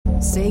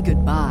Say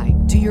goodbye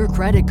to your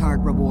credit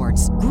card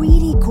rewards.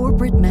 Greedy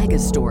corporate mega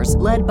stores,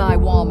 led by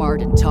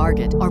Walmart and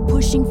Target, are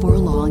pushing for a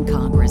law in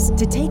Congress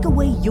to take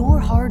away your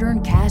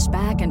hard-earned cash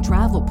back and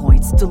travel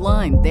points to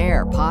line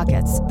their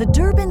pockets. The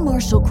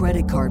Durbin-Marshall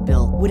credit card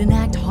bill would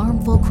enact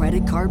harmful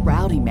credit card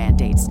routing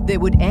mandates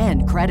that would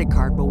end credit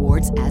card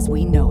rewards as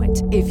we know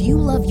it. If you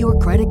love your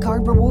credit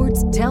card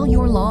rewards, tell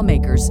your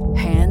lawmakers,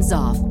 hands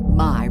off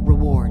my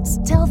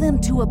rewards. Tell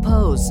them to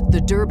oppose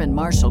the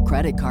Durbin-Marshall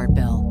credit card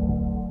bill.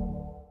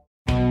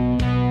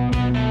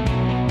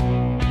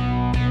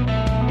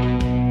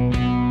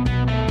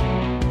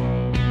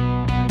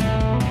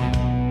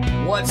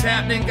 What's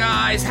happening,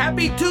 guys?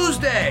 Happy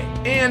Tuesday,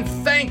 and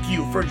thank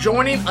you for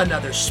joining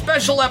another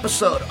special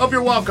episode of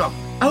You're Welcome.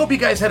 I hope you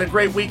guys had a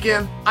great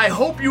weekend. I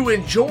hope you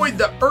enjoyed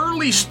the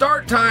early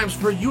start times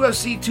for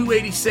UFC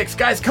 286.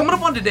 Guys, coming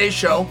up on today's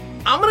show,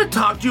 I'm going to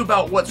talk to you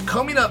about what's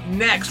coming up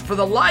next for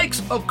the likes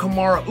of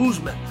Kamaru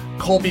Usman,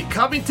 Colby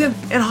Covington,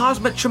 and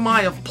Khamzat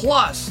Chimaev.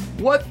 Plus,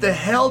 what the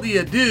hell do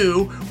you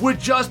do with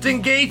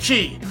Justin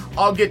Gaethje?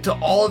 I'll get to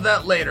all of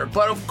that later.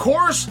 But of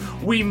course,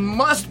 we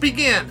must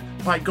begin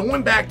by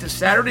going back to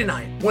Saturday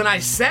night when I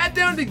sat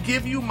down to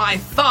give you my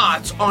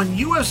thoughts on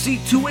UFC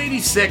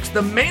 286,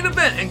 the main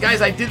event. And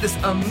guys, I did this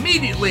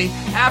immediately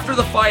after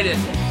the fight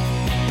ended.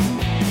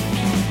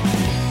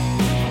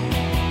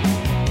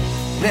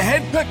 The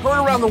head pick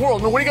heard around the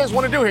world. Now, what do you guys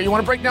want to do here? You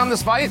want to break down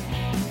this fight?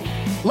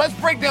 Let's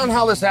break down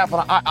how this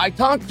happened. I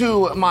talked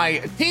to my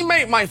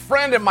teammate, my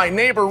friend, and my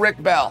neighbor,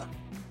 Rick Bell,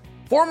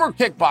 former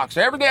kickboxer.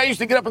 Every day I used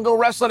to get up and go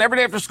wrestling. Every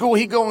day after school,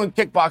 he'd go and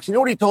kickbox. You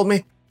know what he told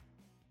me?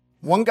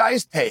 One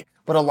guy's take,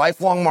 but a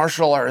lifelong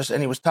martial artist, and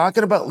he was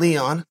talking about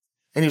Leon,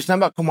 and he was talking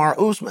about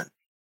Kamaru Usman.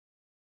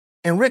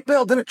 And Rick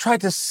Bell didn't try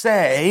to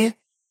say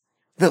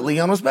that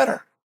Leon was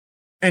better.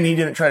 And he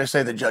didn't try to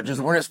say the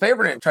judges weren't his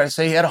favorite. He didn't try to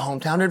say he had a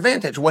hometown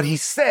advantage. What he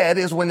said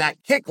is when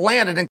that kick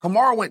landed and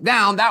Kamaru went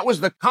down, that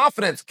was the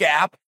confidence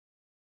gap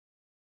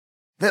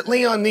that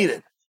Leon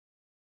needed.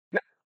 Now,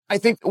 I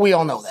think we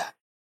all know that.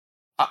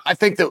 I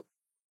think that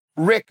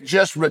Rick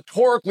just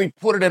rhetorically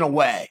put it in a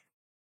way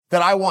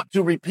that I want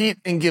to repeat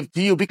and give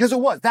to you because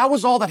that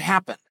was all that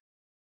happened.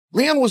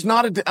 Leon was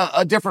not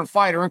a different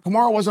fighter, and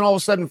Kamaru wasn't all of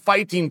a sudden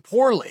fighting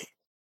poorly.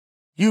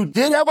 You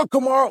did have a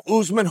Kamaru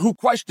Usman who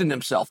questioned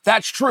himself.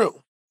 That's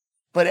true.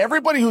 But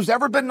everybody who's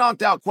ever been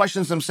knocked out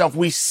questions themselves.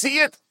 We see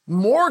it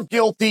more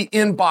guilty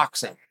in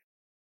boxing.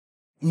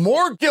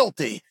 More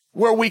guilty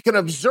where we can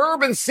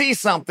observe and see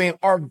something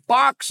are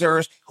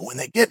boxers who, when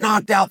they get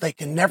knocked out, they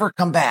can never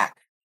come back.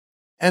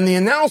 And the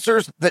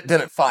announcers that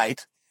didn't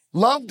fight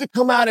love to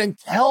come out and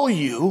tell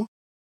you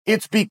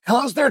it's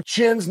because their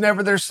chin's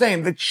never the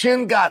same. The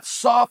chin got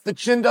soft. The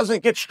chin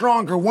doesn't get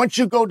stronger. Once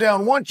you go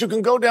down once, you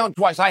can go down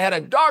twice. I had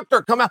a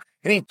doctor come out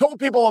and he told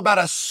people about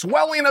a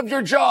swelling of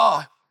your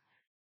jaw.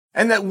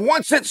 And that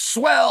once it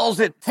swells,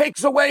 it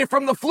takes away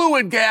from the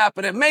fluid gap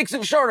and it makes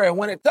it shorter. And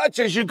when it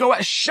touches, you go,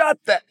 shut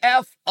the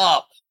F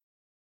up.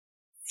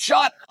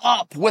 Shut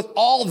up with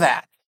all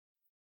that.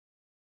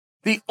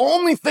 The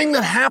only thing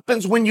that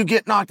happens when you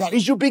get knocked out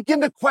is you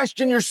begin to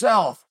question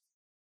yourself.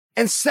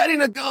 And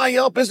setting a guy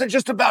up isn't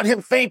just about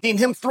him feinting,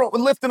 him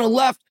lifting a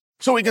left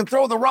so he can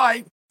throw the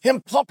right, him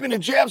pumping a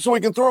jab so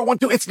he can throw a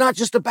 1-2. It's not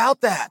just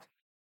about that.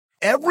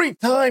 Every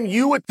time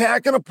you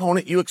attack an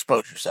opponent, you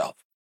expose yourself.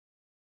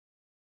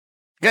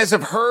 You guys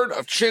have heard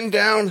of chin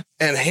down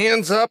and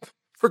hands up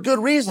for good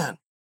reason.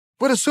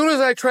 But as soon as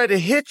I try to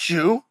hit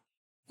you,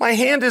 my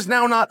hand is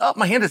now not up,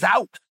 my hand is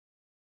out.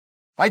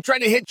 If I try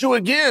to hit you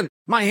again,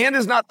 my hand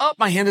is not up,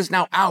 my hand is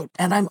now out,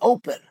 and I'm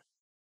open.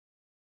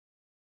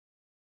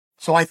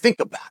 So I think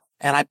about it,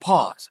 and I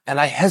pause, and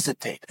I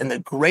hesitate. And the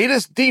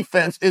greatest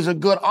defense is a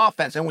good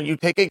offense. And when you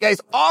take a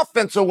guy's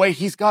offense away,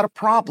 he's got a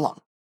problem.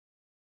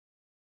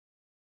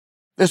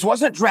 This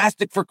wasn't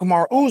drastic for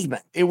Kamaru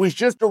Usman. It was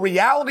just a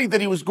reality that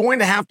he was going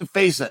to have to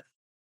face it.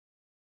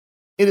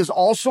 It is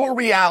also a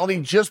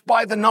reality just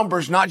by the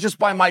numbers, not just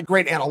by my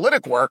great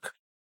analytic work.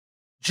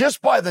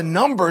 Just by the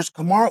numbers,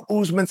 Kamaru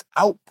Usman's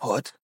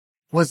output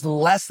was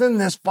less in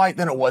this fight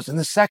than it was in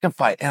the second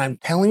fight. And I'm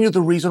telling you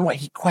the reason why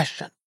he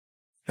questioned.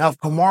 Now, if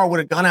Kamaru would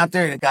have gone out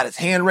there and got his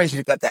hand raised and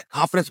he got that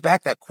confidence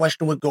back, that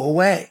question would go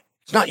away.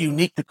 It's not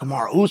unique to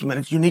Kamaru Usman.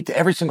 It's unique to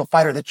every single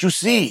fighter that you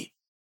see.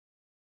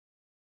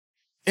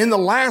 In the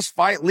last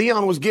fight,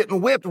 Leon was getting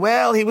whipped.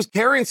 Well, he was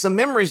carrying some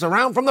memories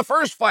around from the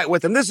first fight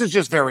with him. This is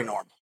just very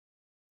normal.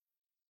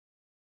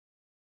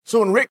 So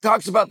when Rick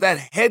talks about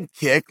that head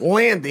kick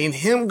landing,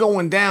 him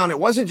going down, it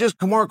wasn't just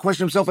Kamaru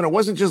questioning himself and it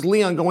wasn't just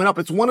Leon going up.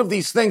 It's one of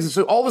these things. And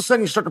so all of a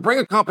sudden you start to bring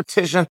a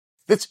competition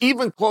that's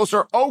even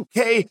closer.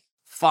 Okay,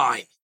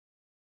 fine.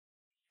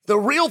 The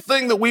real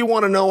thing that we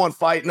want to know on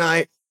fight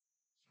night,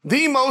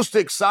 the most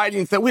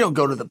exciting thing, we don't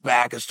go to the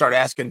back and start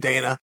asking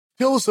Dana,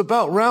 tell us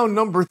about round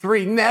number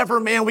 3.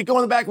 Never, man. We go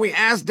in the back and we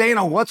ask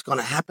Dana what's going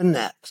to happen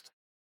next.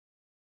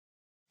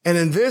 And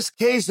in this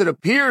case, it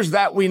appears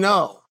that we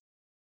know.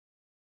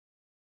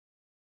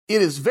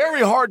 It is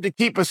very hard to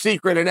keep a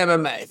secret in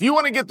MMA. If you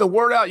want to get the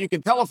word out, you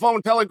can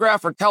telephone,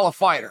 telegraph, or tell a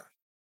fighter.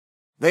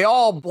 They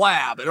all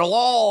blab. It'll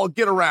all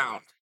get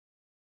around.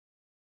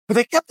 But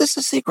they kept this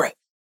a secret.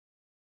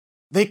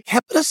 They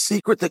kept it a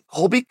secret that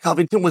Colby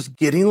Covington was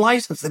getting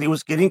licensed, that he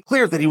was getting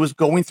cleared, that he was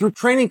going through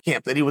training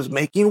camp, that he was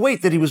making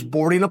weight, that he was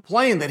boarding a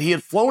plane, that he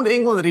had flown to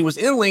England, that he was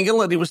in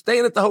England, that he was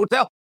staying at the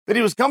hotel, that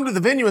he was coming to the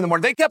venue in the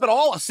morning. They kept it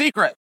all a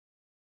secret.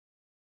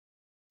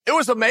 It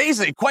was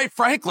amazing, quite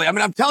frankly. I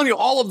mean, I'm telling you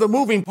all of the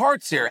moving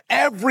parts here.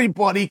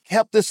 Everybody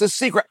kept this a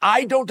secret.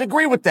 I don't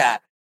agree with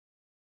that.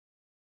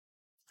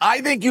 I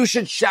think you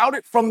should shout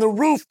it from the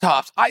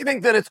rooftops. I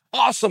think that it's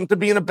awesome to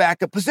be in a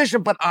backup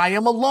position, but I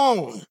am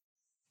alone.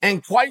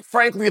 And quite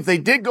frankly, if they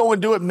did go and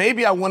do it,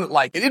 maybe I wouldn't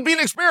like it. It'd be an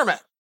experiment.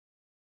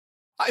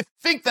 I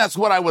think that's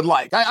what I would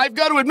like. I've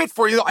got to admit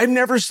for you, though, I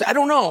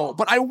don't know,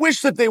 but I wish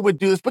that they would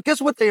do this. But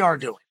guess what they are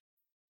doing?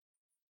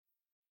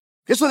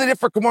 Guess what they did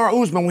for Kamaru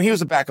Usman when he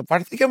was a backup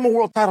fighter? They gave him a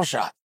world title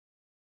shot.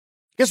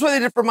 Guess what they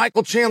did for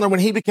Michael Chandler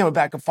when he became a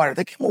backup fighter?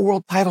 They gave him a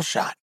world title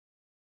shot.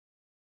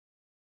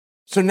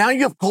 So now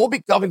you have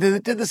Colby Covington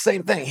that did the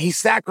same thing. He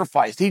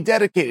sacrificed, he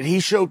dedicated,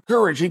 he showed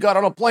courage, he got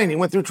on a plane, he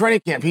went through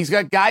training camp, he's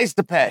got guys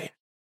to pay.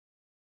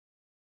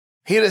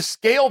 He had a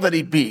scale that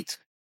he beat.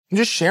 I'm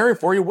just sharing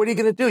for you, what are you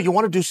going to do? You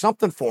want to do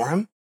something for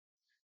him.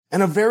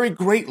 And a very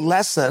great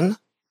lesson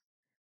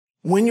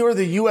when you're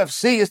the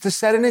UFC is to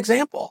set an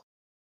example.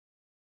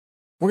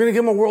 We're going to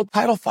give him a world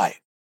title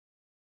fight.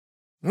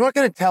 We're not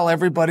going to tell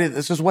everybody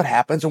this is what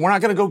happens, and we're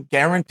not going to go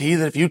guarantee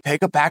that if you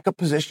take a backup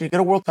position, you get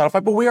a world title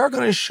fight, but we are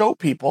going to show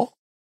people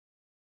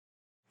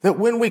that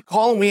when we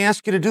call and we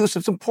ask you to do this,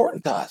 it's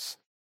important to us.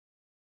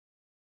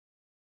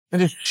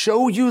 And to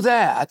show you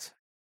that,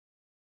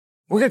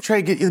 we're going to try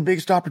to get you the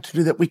biggest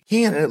opportunity that we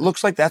can, and it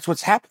looks like that's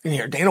what's happening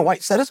here. Dana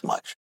White said as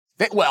much.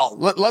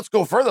 Let's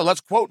go further. Let's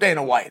quote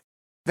Dana White.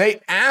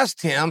 They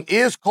asked him,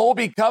 is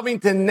Colby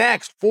Covington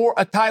next for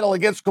a title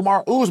against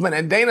Kamaru Usman?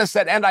 And Dana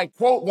said, and I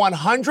quote,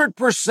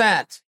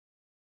 100%.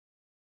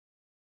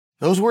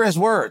 Those were his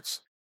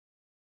words.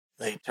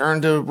 They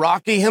turned to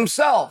Rocky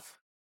himself.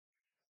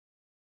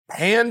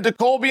 Hand to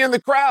Colby in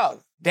the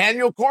crowd.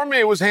 Daniel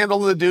Cormier was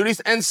handling the duties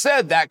and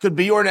said that could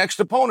be your next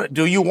opponent.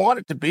 Do you want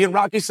it to be? And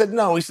Rocky said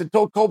no. He said,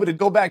 told Colby to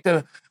go back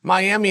to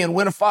Miami and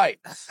win a fight.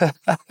 I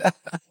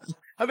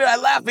mean, I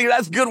laugh because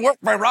that's good work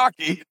by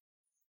Rocky.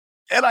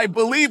 And I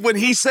believe when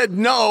he said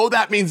no,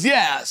 that means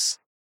yes.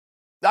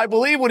 I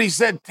believe when he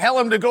said, tell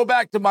him to go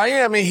back to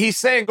Miami, he's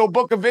saying, go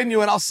book a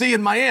venue and I'll see you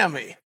in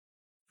Miami.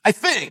 I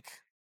think.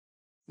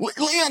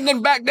 Leon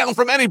didn't back down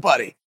from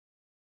anybody.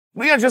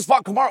 Leon just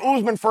fought Kamaru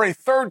Usman for a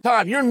third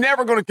time. You're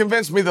never going to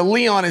convince me that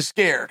Leon is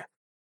scared.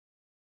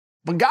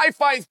 But guy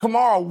fights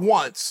Kamaru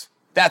once,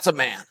 that's a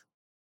man.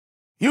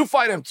 You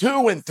fight him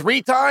 2 and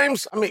 3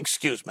 times? I mean,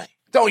 excuse me.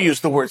 Don't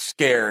use the word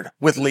scared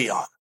with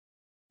Leon.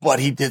 But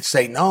he did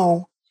say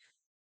no,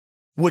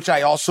 which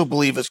I also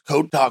believe is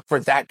code talk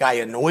for that guy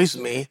annoys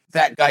me.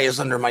 That guy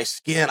is under my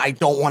skin. I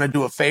don't want to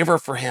do a favor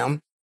for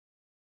him.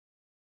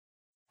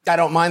 I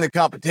don't mind the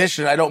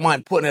competition. I don't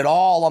mind putting it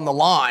all on the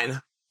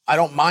line. I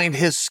don't mind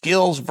his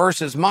skills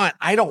versus mine.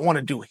 I don't want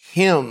to do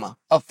him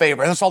a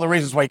favor. That's all the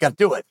reasons why you got to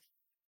do it.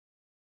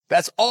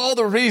 That's all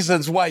the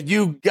reasons why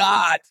you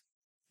got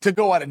to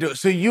go out and do it.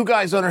 So you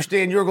guys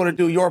understand you're going to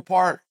do your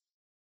part.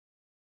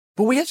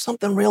 But we have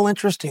something real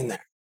interesting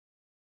there.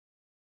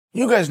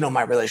 You guys know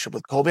my relationship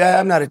with Colby.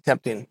 I'm not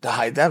attempting to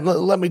hide that.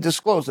 Let me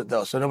disclose it,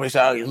 though, so nobody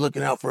says, oh, you're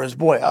looking out for his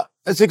boy.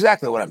 That's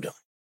exactly what I'm doing.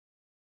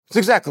 It's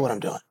exactly what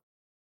I'm doing.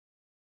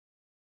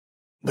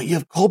 But you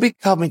have Colby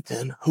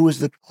Covington, who is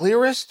the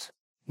clearest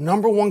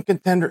 #1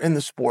 contender in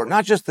the sport,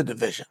 not just the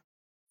division.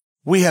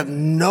 We have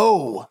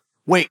no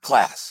weight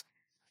class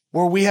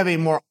where we have a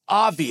more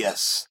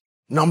obvious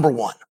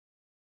 #1.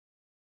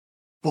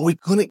 But we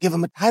couldn't give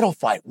him a title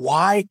fight.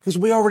 Why? Because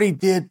we already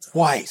did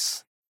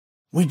twice.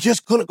 We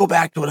just couldn't go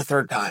back to it a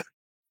third time.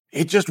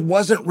 It just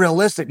wasn't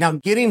realistic. Now,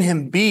 getting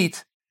him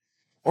beat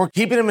or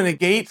keeping him in a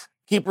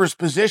gatekeeper's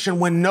position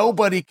when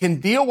nobody can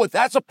deal with,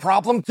 that's a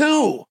problem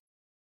too.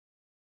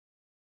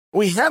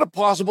 We had a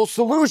possible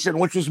solution,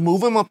 which was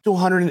move him up to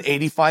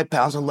 185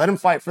 pounds and let him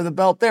fight for the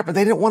belt there, but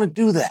they didn't want to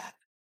do that.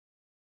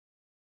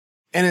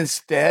 And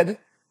instead,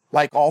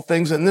 like all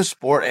things in this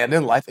sport and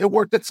in life, it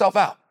worked itself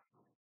out.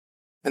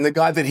 And the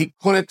guy that he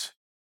couldn't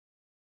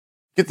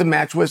get the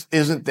match with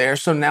isn't there,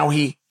 so now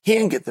he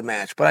can get the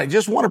match. But I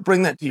just want to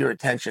bring that to your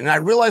attention. And I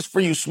realize for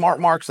you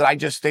smart marks that I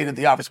just stated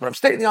the obvious, but I'm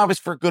stating the obvious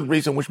for a good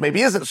reason, which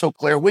maybe isn't so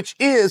clear, which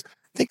is,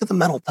 think of the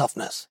mental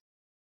toughness.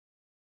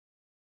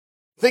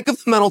 Think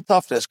of the mental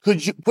toughness.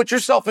 Could you put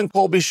yourself in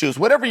Colby's shoes,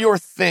 whatever your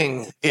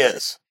thing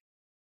is?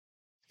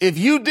 If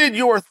you did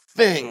your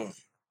thing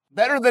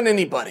better than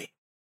anybody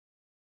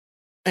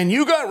and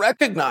you got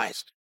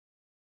recognized,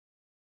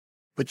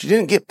 but you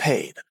didn't get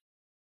paid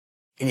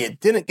and you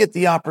didn't get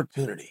the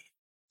opportunity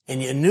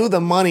and you knew the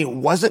money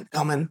wasn't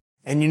coming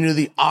and you knew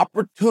the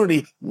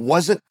opportunity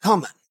wasn't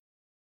coming,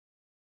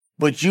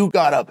 but you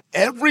got up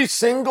every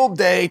single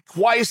day,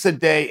 twice a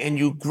day, and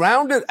you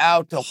grounded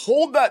out to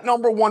hold that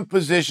 #1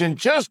 position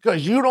just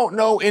because you don't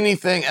know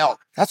anything else.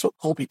 That's what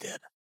Colby did.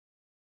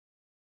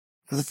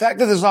 The fact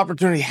that this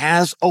opportunity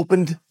has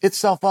opened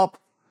itself up,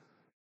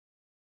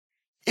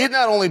 it'd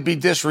not only be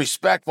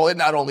disrespectful, it'd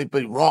not only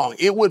be wrong,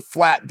 it would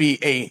flat be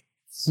a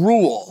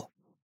cruel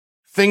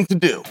thing to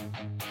do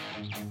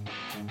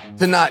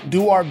to not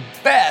do our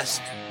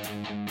best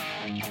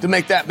to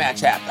make that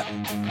match happen.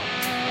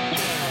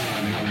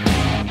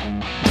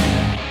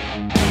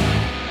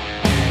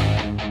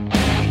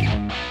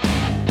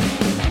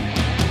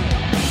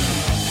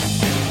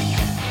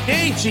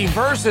 Gaethje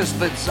versus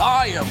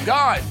Gaethje.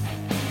 God,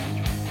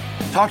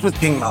 talked with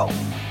King Mo.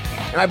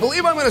 And I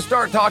believe I'm going to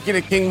start talking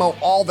to King Mo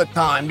all the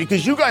time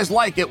because you guys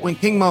like it when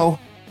King Mo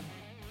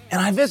and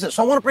I visit.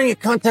 So I want to bring you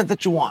content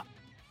that you want.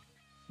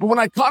 But when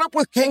I caught up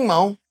with King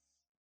Mo,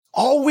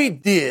 all we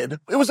did,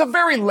 it was a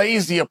very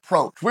lazy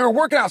approach. We were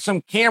working out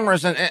some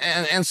cameras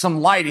and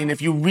some lighting,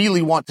 if you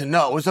really want to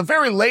know. It was a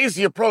very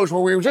lazy approach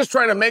where we were just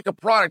trying to make a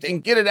product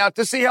and get it out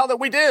to see how that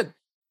we did.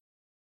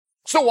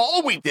 So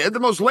all we did, the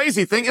most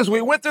lazy thing, is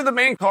we went through the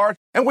main card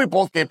and we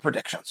both gave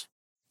predictions.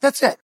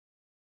 That's it.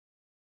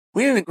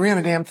 We didn't agree on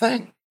a damn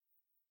thing.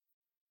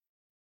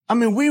 I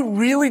mean, we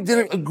really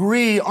didn't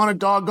agree on a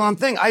doggone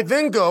thing. I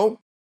then go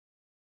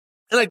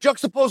and I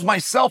juxtapose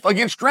myself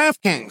against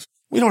DraftKings.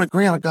 We don't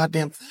agree on a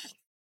goddamn thing.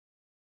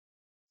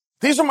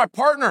 These are my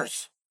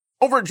partners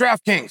over at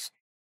DraftKings.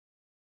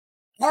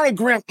 I don't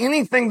agree on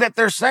anything that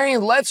they're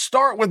saying. Let's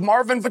start with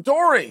Marvin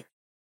Vettori.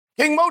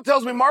 King Mo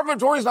tells me Marvin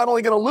Vettori is not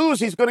only going to lose,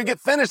 he's going to get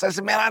finished. I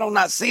said, man, I do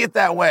not see it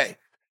that way.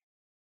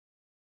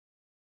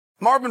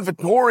 Marvin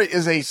Vettori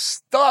is a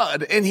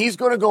stud, and he's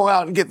going to go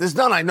out and get this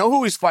done. I know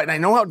who he's fighting. I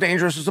know how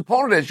dangerous his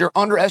opponent is. You're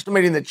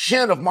underestimating the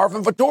chin of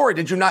Marvin Vettori.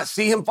 Did you not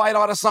see him fight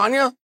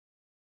Adesanya?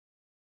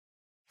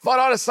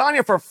 Fought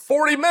Adesanya for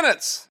 40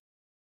 minutes.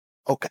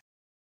 Okay.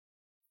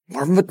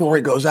 Marvin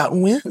Vettori goes out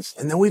and wins.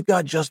 And then we've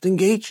got Justin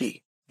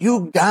Gaethje.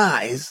 You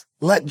guys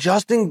let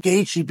Justin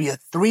Gaethje be a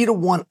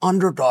 3-1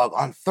 underdog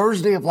on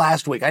Thursday of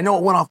last week. I know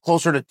it went off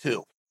closer to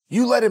 2.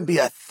 You let him be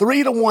a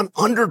 3-1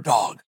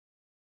 underdog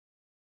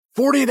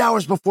 48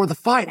 hours before the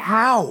fight.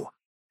 How?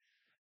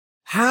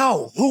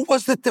 Who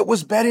was it that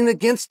was betting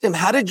against him?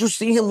 How did you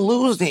see him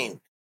losing?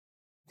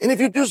 And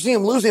if you do see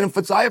him losing, and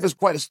Fitzayev is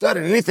quite a stud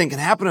and anything can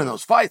happen in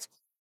those fights,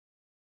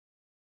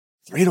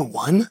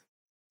 3-1?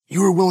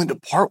 You were willing to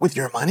part with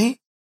your money?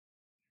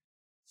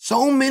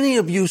 So many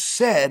of you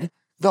said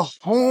the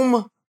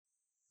home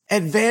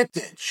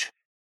advantage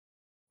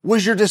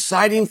was your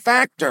deciding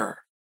factor.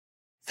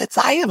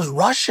 Fitzayev is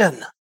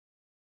Russian.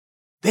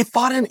 They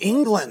fought in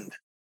England.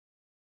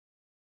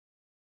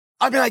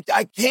 I mean,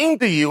 I came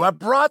to you. I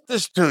brought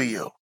this to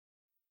you.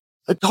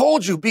 I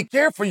told you, be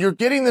careful. You're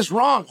getting this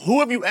wrong. Who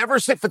have you ever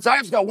said?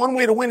 Fitzayev's got one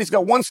way to win. He's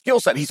got one skill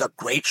set. He's a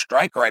great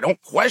striker. I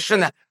don't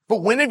question that.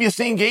 But when have you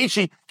seen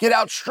Gaethje get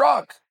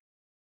outstruck?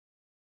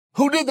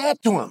 Who did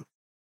that to him?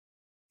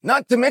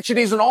 Not to mention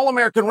he's an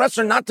All-American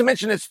wrestler. Not to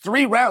mention it's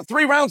 3 rounds.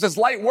 3 rounds is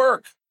light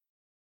work.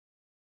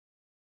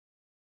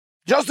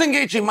 Justin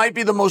Gaethje might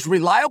be the most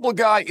reliable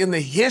guy in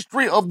the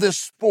history of this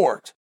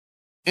sport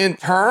in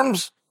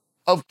terms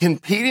of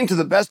competing to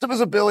the best of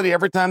his ability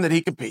every time that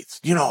he competes.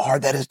 Do you know how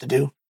hard that is to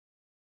do?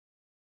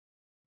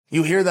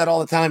 You hear that all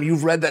the time.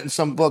 You've read that in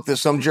some book that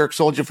some jerk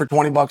sold you for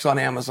 $20 on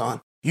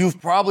Amazon. You've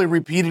probably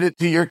repeated it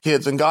to your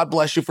kids, and God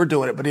bless you for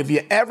doing it. But have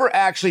you ever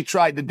actually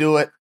tried to do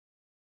it?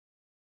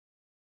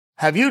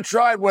 Have you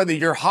tried, whether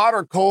you're hot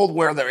or cold,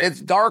 whether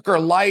it's dark or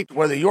light,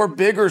 whether you're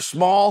big or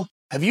small?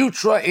 Have you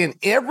tried in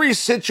every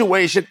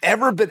situation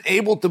ever been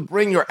able to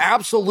bring your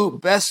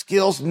absolute best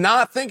skills,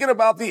 not thinking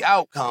about the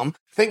outcome,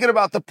 thinking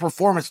about the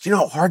performance? Do you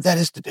know how hard that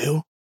is to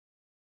do?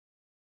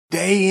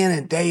 Day in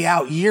and day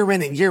out, year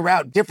in and year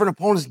out, different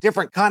opponents,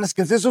 different contests,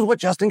 because this is what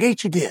Justin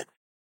Gaethje did.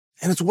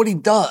 And it's what he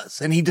does,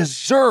 and he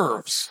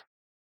deserves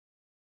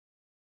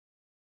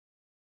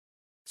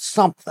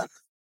something.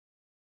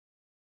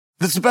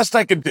 That's the best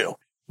I could do.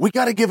 We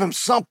got to give him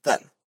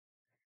something.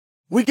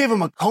 We gave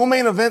him a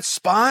co-main event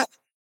spot,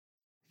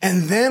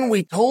 and then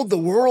we told the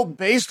world,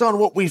 based on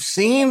what we've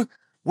seen,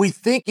 we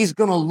think he's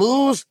going to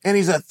lose, and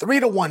he's a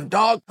 3-1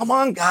 dog. Come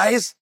on,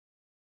 guys.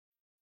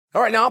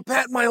 All right, now I'll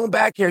pat my own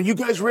back here. You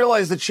guys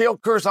realize that Chael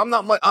Curse, I'm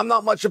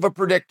not much of a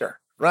predictor,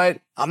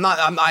 right? And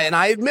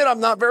I admit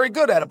I'm not very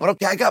good at it, but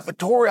okay, I got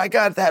Vettori, I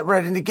got that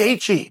right into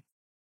Gaethje.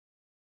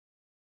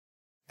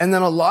 And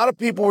then a lot of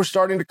people were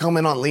starting to come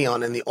in on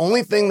Leon, and the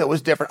only thing that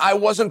was different, I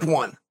wasn't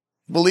one.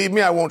 Believe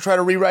me, I won't try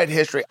to rewrite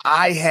history.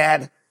 I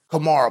had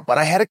Kamaru, but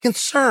I had a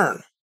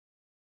concern.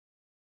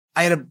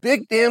 I had a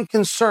big damn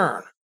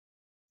concern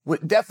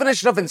with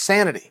definition of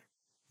insanity.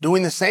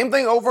 Doing the same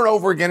thing over and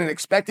over again and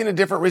expecting a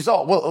different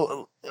result.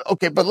 Well,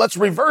 okay, but let's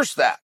reverse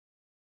that.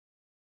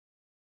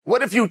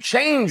 What if you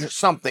change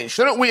something?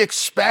 Shouldn't we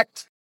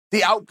expect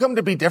the outcome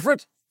to be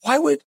different? Why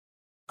would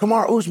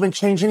Kamaru Usman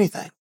change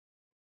anything?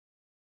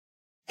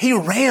 He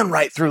ran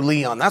right through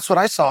Leon. That's what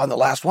I saw in the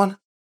last one.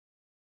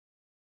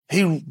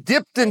 He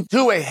dipped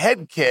into a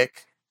head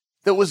kick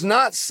that was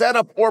not set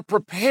up or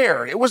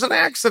prepared. It was an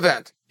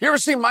accident. You ever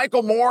see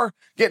Michael Moore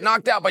get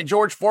knocked out by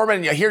George Foreman,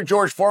 and you hear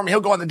George Foreman, he'll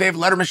go on the David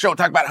Letterman show and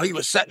talk about how he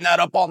was setting that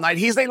up all night.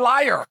 He's a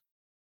liar.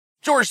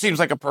 George seems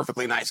like a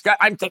perfectly nice guy.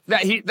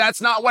 That's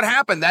not what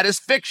happened. That is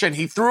fiction.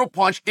 He threw a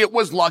punch. It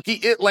was lucky.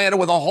 It landed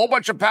with a whole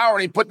bunch of power,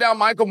 and he put down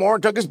Michael Moore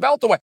and took his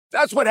belt away.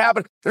 That's what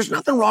happened. There's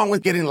nothing wrong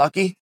with getting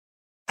lucky.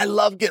 I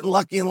love getting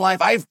lucky in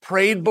life. I've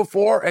prayed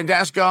before and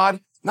asked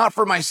God, not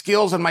for my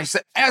skills and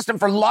asked him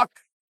for luck.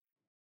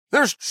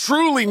 There's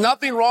truly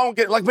nothing wrong with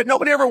getting lucky, but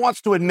nobody ever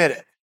wants to admit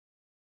it.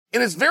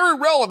 And it's very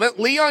relevant.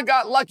 Leon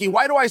got lucky.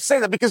 Why do I say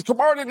that? Because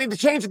Kamaru didn't need to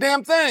change a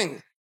damn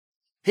thing.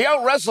 He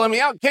out-wrestled him, he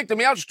out-kicked him,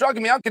 he out-struck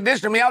him, he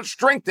out-conditioned him, he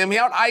out-strengthed him, he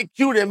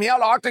out-IQ'd him, he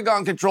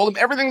out-octagon controlled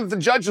him. Everything that the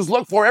judges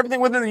look for,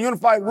 everything within the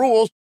unified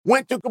rules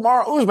went to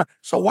Kamaru Usman.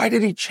 So why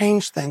did he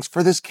change things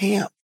for this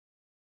camp?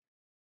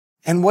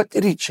 And what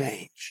did he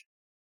change?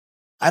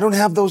 I don't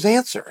have those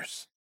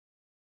answers.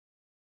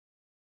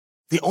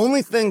 The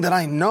only thing that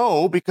I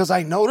know, because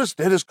I noticed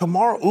it, is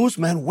Kamaru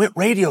Usman went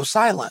radio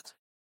silent.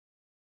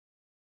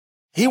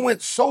 He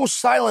went so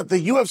silent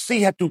the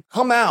UFC had to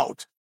come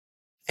out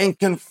and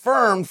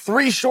confirmed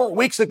 3 short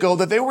weeks ago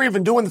that they were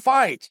even doing the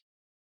fight.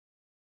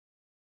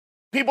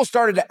 People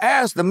started to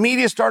ask, the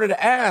media started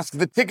to ask,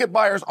 the ticket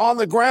buyers on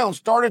the ground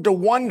started to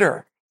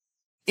wonder.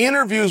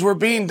 Interviews were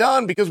being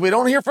done because we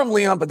don't hear from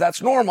Leon, but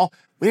that's normal.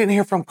 We didn't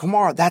hear from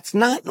Kamaru. That's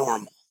not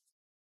normal.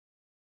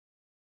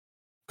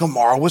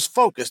 Kamaru was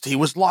focused. He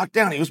was locked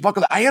down. He was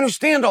buckled. I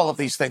understand all of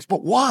these things,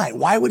 but why?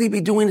 Why would he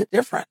be doing it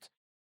different?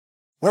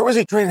 Where was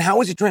he training? How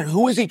was he training?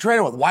 Who was he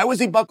training with? Why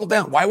was he buckled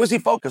down? Why was he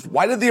focused?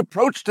 Why did the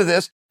approach to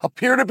this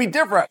appear to be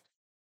different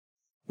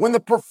when the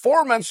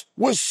performance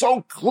was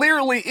so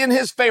clearly in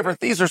his favor?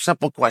 These are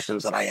simple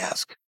questions that I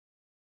ask.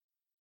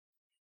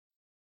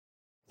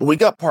 We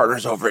got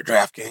partners over at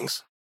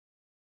DraftKings,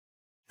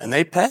 and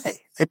they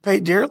pay. They pay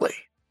dearly.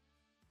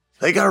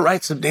 They got to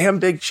write some damn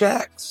big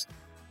checks.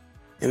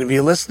 And if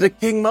you listened to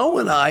King Mo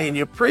and I, and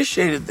you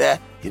appreciated that,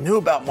 you knew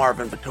about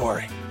Marvin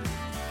Vettori.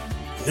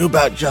 Knew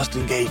about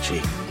Justin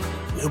Gaethje,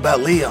 knew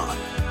about Leon.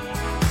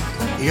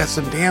 You got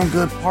some damn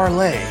good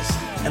parlays,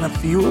 and a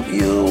few of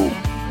you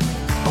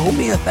owe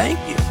me a thank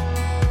you.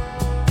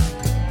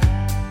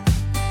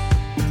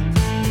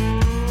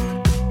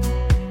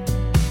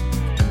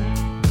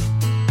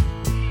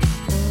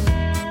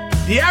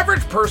 The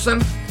average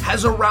person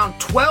has around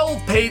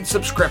 12 paid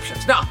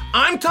subscriptions. Now,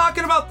 I'm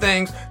talking about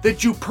things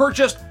that you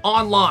purchased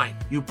online.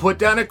 You put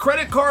down a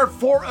credit card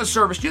for a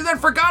service. You then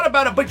forgot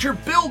about it, but you're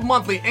billed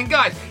monthly. And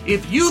guys,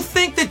 if you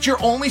think that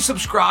you're only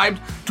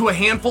subscribed to a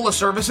handful of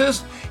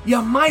services,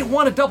 you might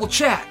want to double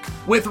check.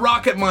 With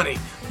Rocket Money,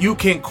 you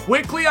can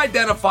quickly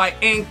identify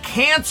and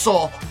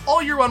cancel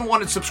all your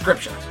unwanted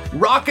subscriptions.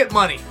 Rocket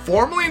Money,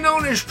 formerly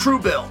known as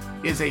Truebill,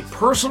 is a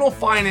personal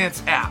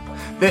finance app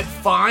that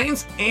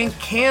finds and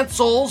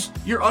cancels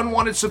your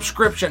unwanted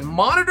subscription,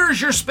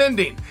 monitors your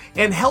spending,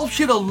 and helps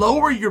you to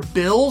lower your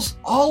bills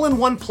all in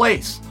one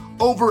place.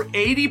 Over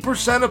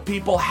 80% of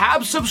people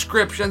have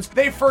subscriptions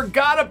they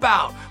forgot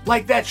about,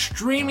 like that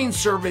streaming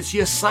service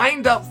you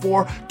signed up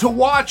for to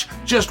watch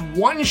just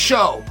one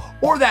show,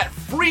 or that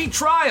free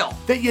trial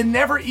that you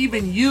never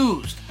even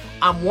used.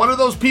 I'm one of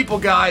those people,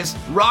 guys.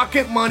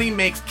 Rocket Money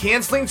makes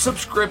canceling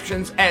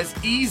subscriptions as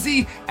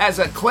easy as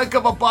a click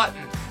of a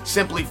button.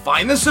 Simply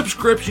find the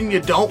subscription you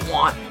don't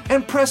want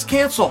and press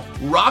cancel.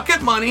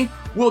 Rocket Money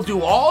will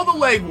do all the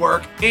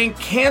legwork and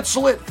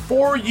cancel it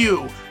for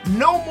you.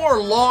 No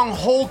more long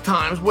hold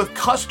times with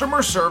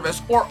customer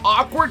service or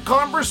awkward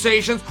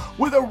conversations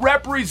with a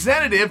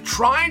representative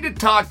trying to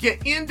talk you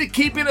into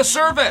keeping a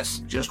service.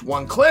 Just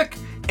one click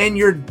and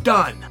you're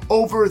done.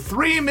 Over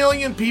 3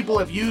 million people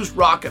have used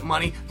Rocket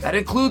Money, that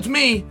includes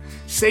me,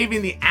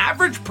 saving the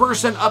average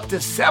person up to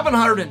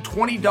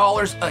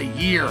 $720 a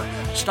year.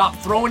 Stop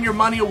throwing your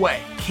money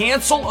away.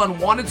 Cancel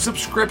unwanted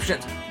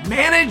subscriptions.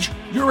 Manage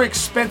your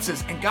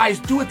expenses. And guys,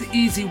 do it the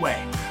easy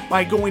way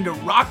by going to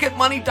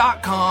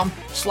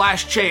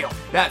rocketmoney.com/Chael.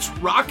 That's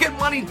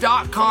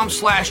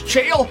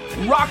rocketmoney.com/Chael.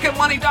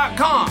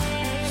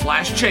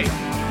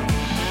 rocketmoney.com/Chael.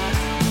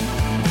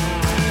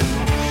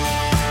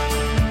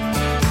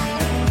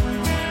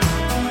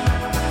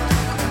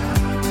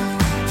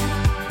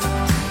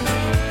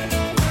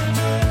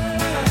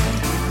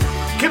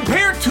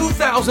 Compare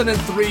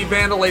 2003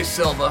 Wanderlei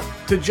Silva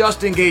to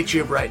Justin Gaethje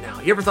of right now.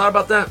 You ever thought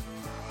about that?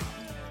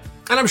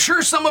 And I'm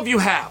sure some of you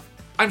have.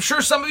 And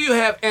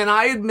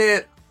I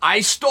admit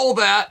I stole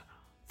that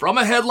from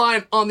a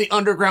headline on the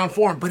Underground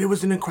Forum, but it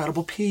was an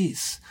incredible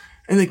piece.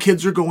 And the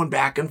kids are going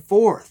back and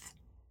forth.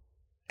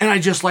 And I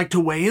just like to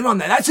weigh in on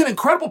that. That's an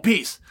incredible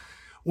piece.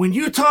 When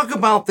you talk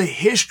about the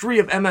history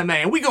of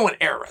MMA, and we go in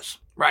eras,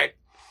 right?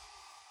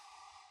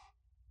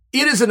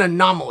 It is an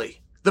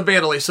anomaly, the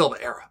Wanderlei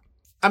Silva era.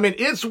 I mean,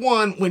 it's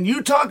one, when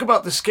you talk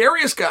about the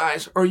scariest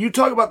guys, or you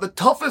talk about the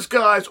toughest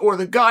guys, or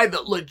the guy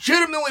that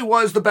legitimately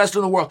was the best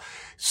in the world,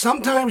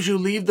 sometimes you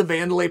leave the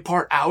Wanderlei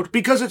part out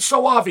because it's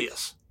so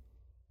obvious.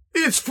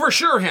 It's for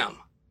sure him.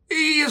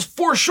 He is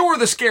for sure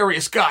the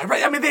scariest guy,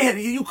 right? I mean,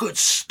 you could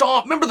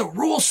stomp. Remember the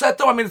rule set,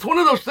 though? I mean, it's one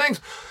of those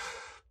things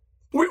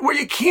where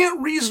you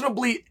can't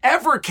reasonably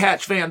ever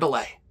catch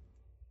Wanderlei.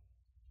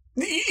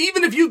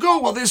 Even if you go,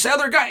 well, this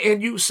other guy,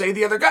 and you say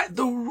the other guy,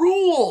 the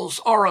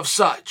rules are of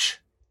such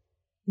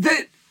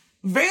that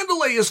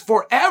Vanderlei is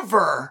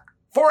forever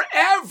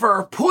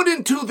put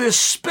into this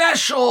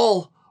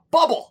special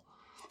bubble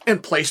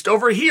and placed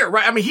over here,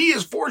 right? I mean, he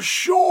is for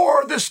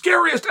sure the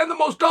scariest and the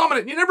most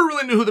dominant. You never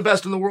really knew who the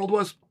best in the world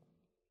was.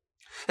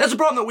 That's a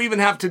problem that we even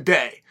have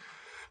today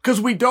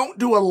because we don't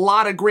do a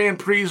lot of Grand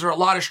Prix or a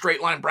lot of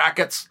straight line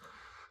brackets.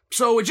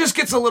 So it just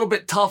gets a little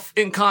bit tough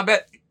in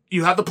combat.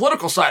 You have the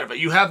political side of it.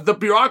 You have the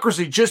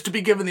bureaucracy just to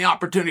be given the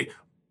opportunity.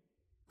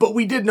 But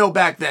we did know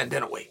back then,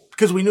 didn't we?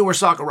 Because we knew where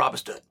Sakuraba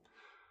stood.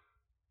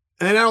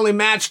 And they not only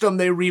matched him,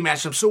 they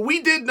rematched him. So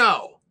we did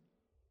know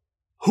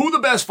who the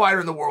best fighter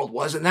in the world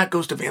was, and that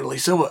goes to Vanderlei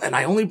Silva. And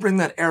I only bring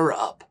that era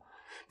up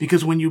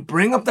because when you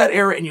bring up that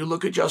era and you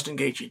look at Justin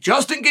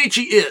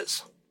Gaethje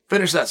is,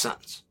 finish that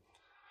sentence.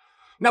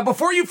 Now,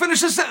 before you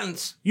finish the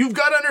sentence, you've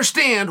got to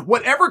understand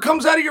whatever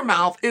comes out of your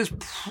mouth is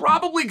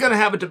probably going to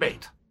have a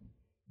debate.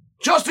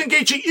 Justin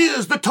Gaethje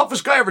is the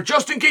toughest guy ever.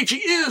 Justin Gaethje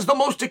is the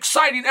most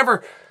exciting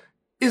ever,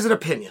 is an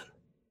opinion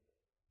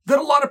that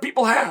a lot of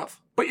people have.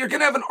 But you're going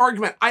to have an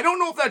argument. I don't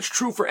know if that's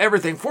true for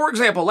everything. For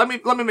example, let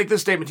me make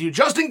this statement to you.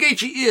 Justin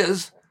Gaethje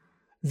is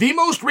the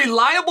most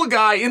reliable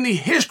guy in the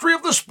history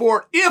of the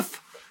sport if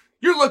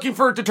you're looking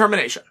for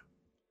determination.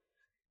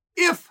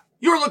 If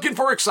you're looking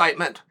for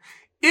excitement.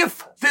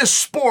 If this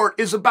sport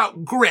is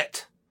about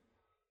grit.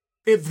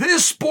 If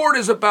this sport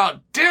is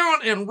about down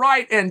and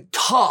right and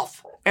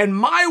tough and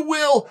my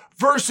will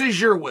versus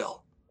your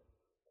will.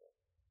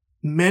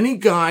 Many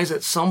guys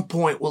at some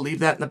point will leave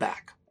that in the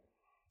back.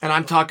 And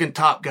I'm talking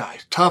top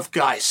guys, tough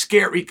guys,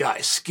 scary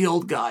guys,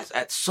 skilled guys.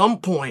 At some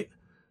point,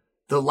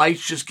 the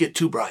lights just get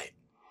too bright.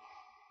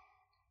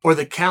 Or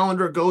the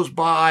calendar goes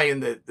by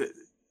and the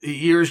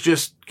years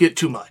just get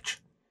too much.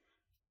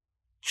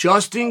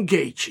 Justin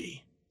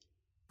Gaethje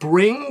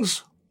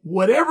brings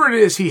whatever it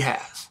is he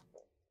has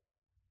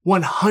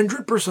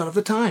 100% of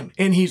the time.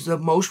 And he's the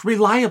most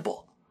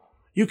reliable.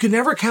 You can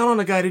never count on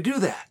a guy to do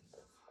that.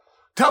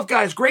 Tough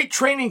guys, great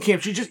training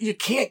camps. You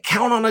can't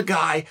count on a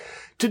guy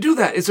to do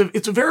that.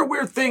 It's a very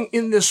weird thing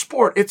in this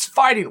sport. It's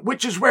fighting,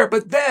 which is rare.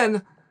 But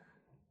then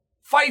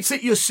fights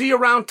that you see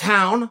around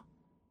town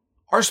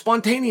are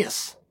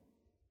spontaneous.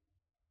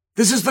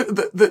 This is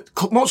the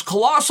most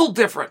colossal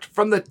difference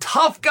from the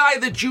tough guy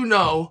that you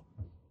know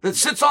that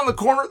sits on the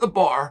corner at the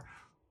bar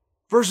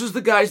versus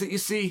the guys that you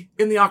see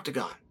in the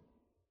octagon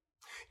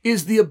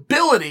is the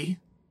ability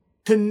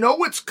to know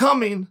what's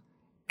coming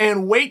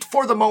and wait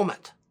for the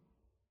moment.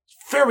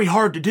 It's very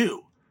hard to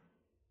do.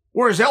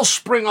 Whereas they'll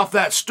spring off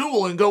that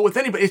stool and go with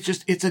anybody.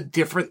 It's a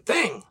different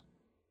thing.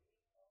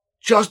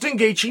 Justin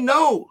Gaethje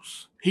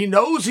knows. He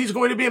knows he's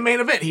going to be a main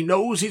event. He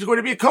knows he's going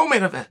to be a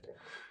co-main event.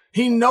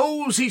 He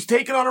knows he's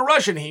taking on a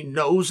Russian. He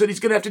knows that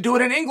he's going to have to do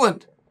it in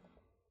England.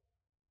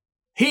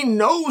 He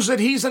knows that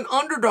he's an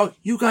underdog.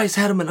 You guys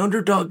had him an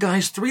underdog,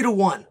 guys,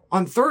 3-1.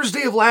 On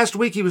Thursday of last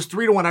week, he was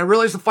 3-1. I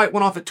realized the fight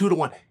went off at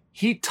 2-1.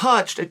 He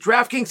touched, at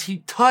DraftKings, he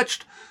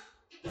touched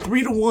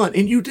 3-1.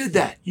 And you did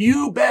that.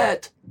 You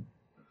bet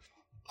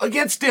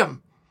against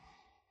him.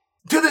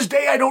 To this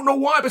day, I don't know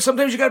why, but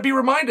sometimes you got to be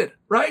reminded,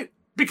 right?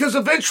 Because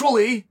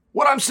eventually,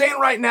 what I'm saying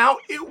right now,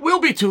 it will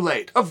be too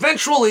late.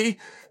 Eventually,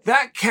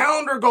 that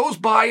calendar goes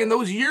by and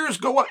those years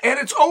go up and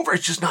it's over.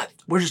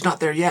 We're just not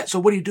there yet. So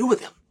what do you do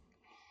with him?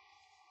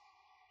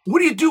 What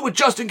do you do with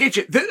Justin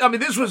Gaethje?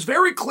 This was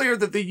very clear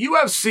that the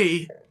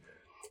UFC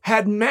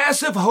had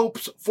massive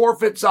hopes for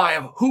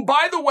Fedzaev, who,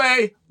 by the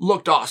way,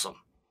 looked awesome.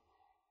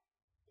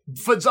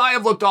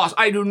 Fedzaev looked awesome.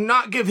 I do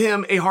not give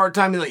him a hard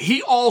time.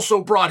 He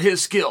also brought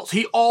his skills.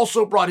 He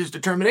also brought his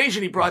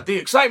determination. He brought the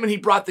excitement. He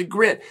brought the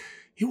grit.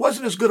 He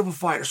wasn't as good of a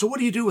fighter. So what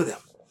do you do with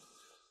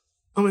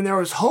him? There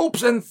was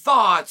hopes and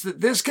thoughts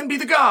that this can be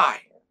the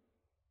guy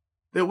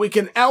that we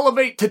can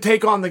elevate to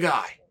take on the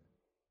guy.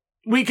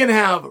 We can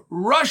have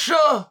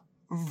Russia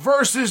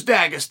versus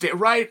Dagestan,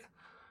 right?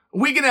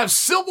 We can have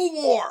civil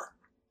war.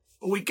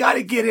 But we got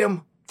to get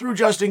him through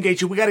Justin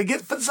Gaethje. We got to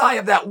get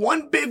Fedzaev that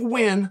one big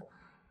win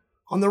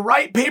on the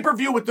right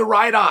pay-per-view with the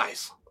right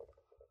eyes.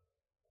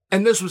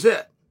 And this was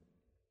it.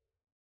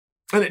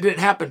 And it didn't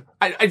happen.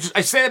 I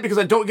say that because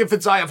I don't give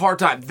Fedzaev a hard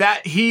time.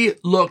 That he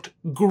looked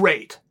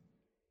great.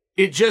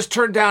 It just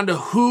turned down to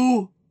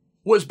who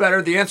was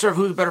better. The answer of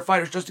who's the better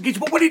fighter is Justin Gaethje.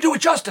 But what do you do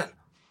with Justin?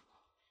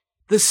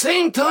 The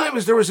same time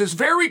as there was this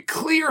very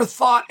clear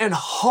thought and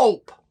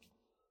hope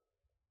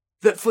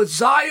that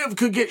Fedzaev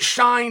could get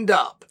shined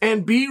up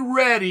and be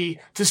ready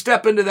to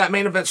step into that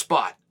main event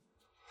spot.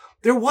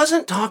 There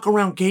wasn't talk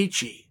around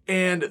Gaethje,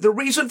 and the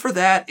reason for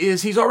that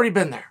is he's already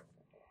been there.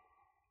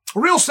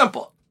 Real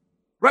simple,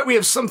 right? We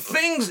have some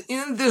things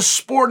in this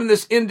sport, in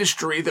this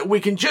industry that we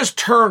can just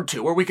turn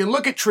to, where we can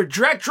look at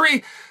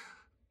trajectory,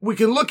 we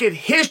can look at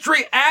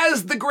history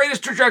as the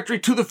greatest trajectory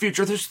to the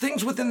future. There's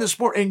things within the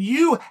sport, and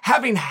you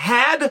having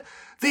had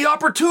the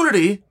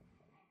opportunity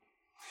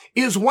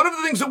is one of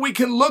the things that we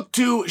can look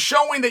to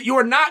showing that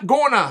you're not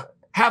going to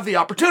have the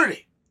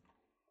opportunity.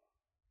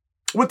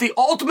 With the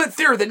ultimate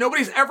theory that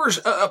nobody's ever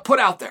put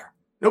out there.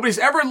 Nobody's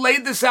ever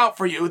laid this out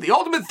for you. The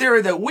ultimate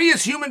theory that we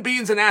as human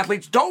beings and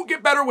athletes don't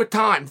get better with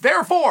time.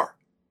 Therefore,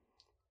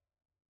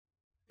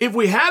 If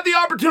we had the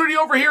opportunity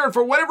over here and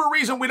for whatever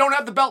reason we don't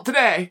have the belt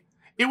today,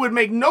 it would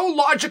make no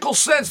logical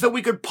sense that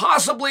we could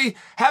possibly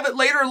have it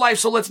later in life,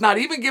 so let's not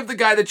even give the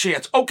guy the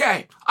chance.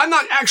 Okay, I'm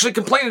not actually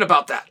complaining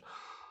about that.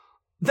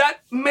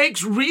 That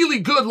makes really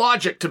good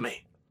logic to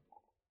me.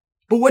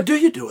 But what do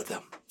you do with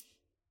him?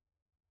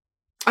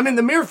 I mean,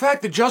 the mere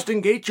fact that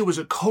Justin Gaethje was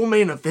a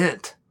co-main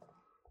event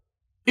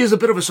is a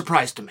bit of a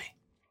surprise to me.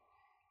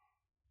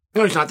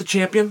 No, he's not the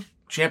champion.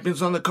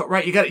 Champion's on the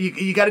right. You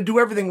got to do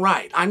everything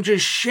right. I'm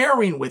just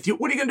sharing with you.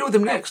 What are you going to do with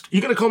him next? You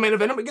going to co-main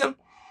event him again?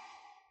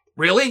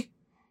 Really?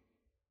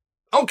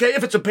 Okay,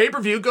 if it's a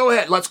pay-per-view, go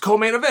ahead. Let's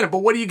co-main event it. But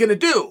what are you going to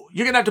do?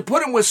 You're going to have to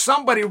put him with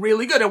somebody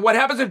really good. And what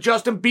happens if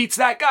Justin beats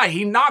that guy?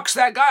 He knocks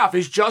that guy off.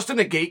 Is Justin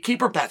a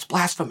gatekeeper? That's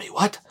blasphemy.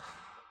 What?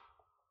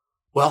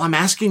 Well, I'm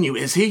asking you,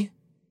 is he?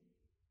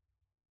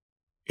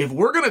 If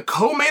we're going to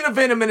co-main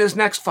event him in his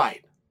next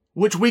fight,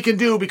 which we can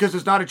do because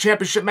it's not a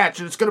championship match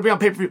and it's going to be on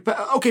pay-per-view.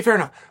 Okay, fair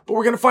enough. But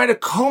we're going to find a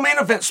co-main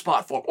event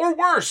spot for him. Or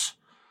worse.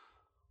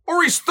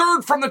 Or he's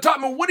third from the top.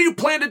 I mean, what do you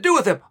plan to do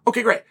with him?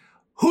 Okay, great.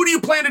 Who do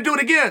you plan to do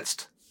it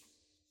against?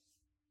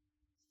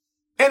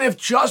 And if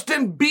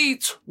Justin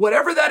beats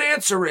whatever that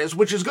answer is,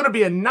 which is going to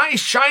be a nice,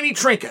 shiny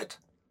trinket,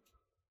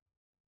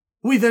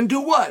 we then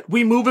do what?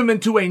 We move him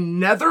into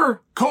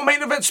another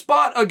co-main event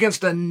spot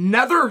against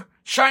another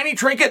shiny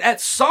trinket at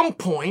some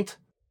point.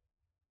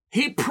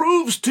 He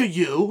proves to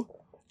you,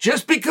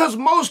 just because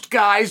most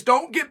guys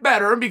don't get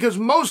better and because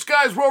most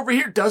guys were over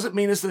here doesn't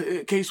mean it's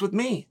the case with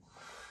me.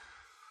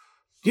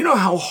 You know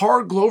how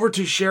hard Glover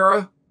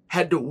Teixeira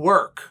had to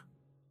work,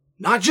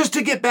 not just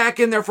to get back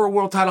in there for a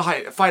world title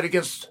fight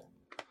against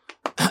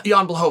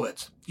Jan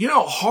Blachowicz. You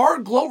know how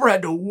hard Glover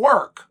had to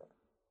work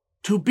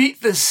to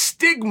beat the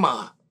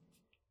stigma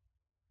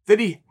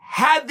that he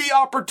had the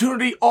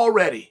opportunity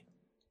already.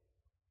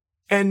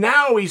 And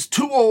now he's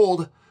too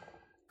old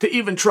to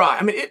even try.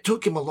 I mean, it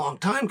took him a long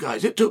time,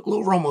 guys. It took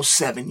Glover almost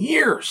 7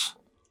 years.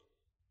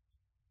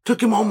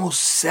 Took him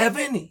almost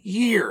 7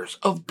 years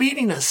of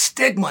beating a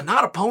stigma,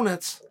 not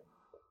opponents.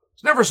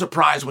 It's never a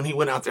surprise when he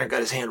went out there and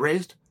got his hand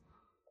raised.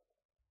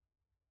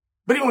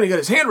 But even when he got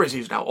his hand raised,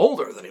 he's now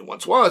older than he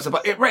once was.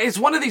 It's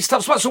one of these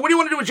tough spots. So what do you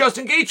want to do with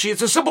Justin Gaethje?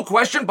 It's a simple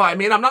question by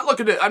me, and I'm not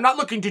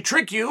looking to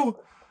trick you,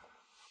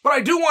 but I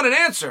do want an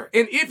answer.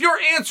 And if your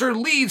answer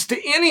leads to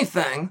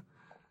anything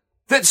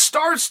that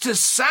starts to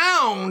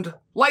sound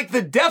like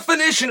the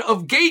definition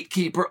of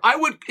gatekeeper, I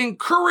would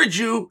encourage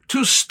you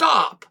to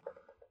stop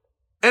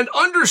and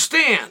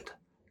understand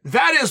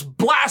that is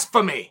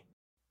blasphemy.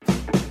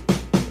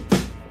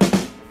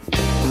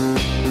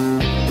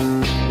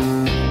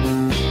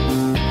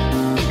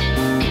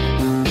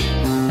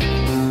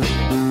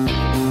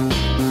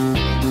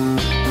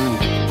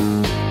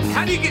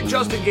 How do you get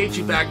Justin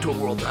Gaethje back to a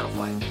world title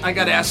fight? I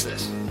got to ask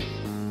this.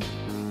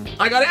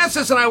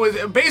 And I was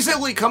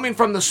basically coming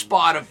from the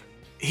spot of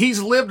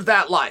he's lived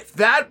that life.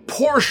 That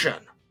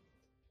portion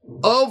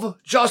of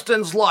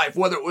Justin's life,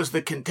 whether it was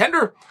the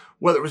contender,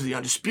 whether it was the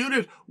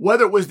undisputed,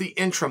 whether it was the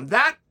interim,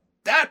 that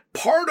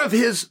part of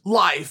his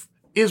life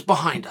is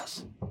behind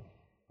us.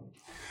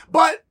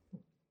 But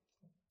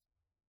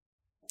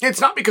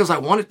it's not because I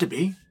want it to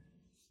be.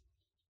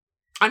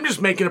 I'm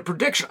just making a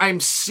prediction.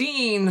 I'm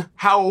seeing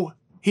how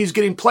he's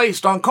getting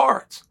placed on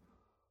cards.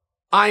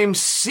 I'm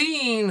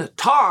seeing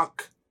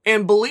talk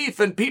and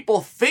belief in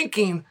people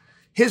thinking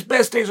his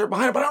best days are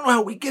behind him, but I don't know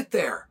how we get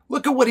there.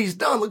 Look at what he's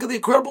done. Look at the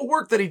incredible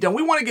work that he's done.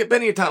 We want to get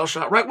Benny a title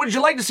shot, right? Would you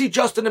like to see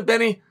Justin and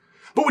Benny?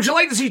 But would you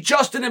like to see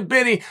Justin and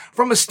Benny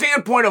from a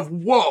standpoint of,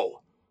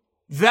 whoa,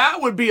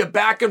 that would be a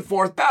back and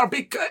forth battle?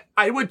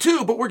 I would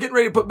too, but we're getting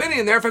ready to put Benny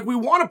in there. In fact, we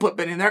want to put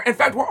Benny in there. In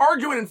fact, we're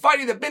arguing and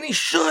fighting that Benny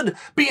should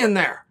be in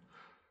there.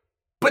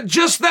 But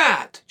just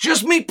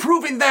me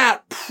proving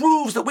that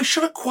proves that we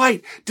shouldn't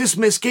quite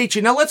dismiss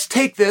Gaethje. Now let's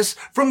take this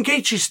from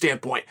Gaethje's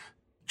standpoint.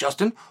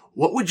 Justin,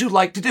 what would you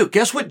like to do?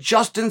 Guess what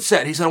Justin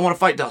said? He said, I want to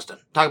fight Dustin.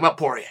 Talking about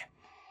Poirier.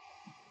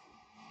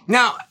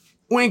 Now,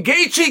 when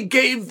Gaethje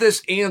gave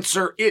this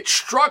answer, it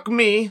struck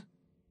me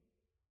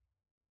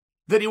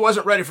that he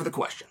wasn't ready for the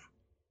question.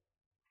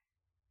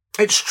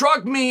 It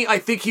struck me, I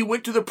think he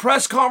went to the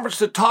press conference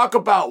to talk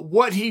about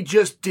what he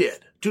just did,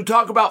 to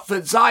talk about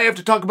Fedzayev,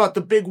 to talk about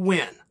the big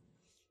win.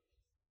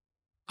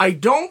 I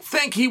don't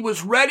think he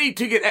was ready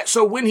to get...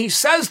 So when he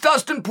says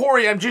Dustin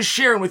Poirier, I'm just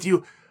sharing with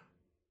you,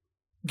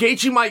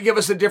 Gaethje might give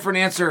us a different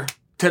answer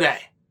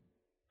today.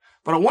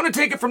 But I want to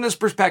take it from this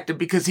perspective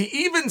because he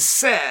even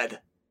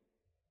said,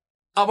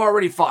 I've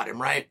already fought him,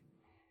 right?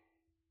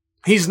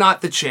 He's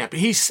not the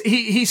champion. He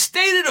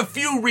stated a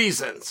few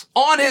reasons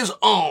on his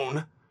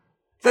own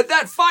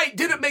that fight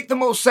didn't make the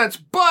most sense,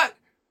 but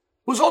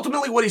was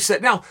ultimately what he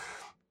said. Now,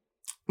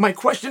 my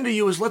question to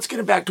you is, let's get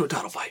him back to a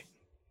title fight.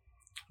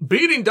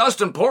 Beating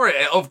Dustin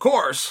Poirier, of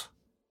course,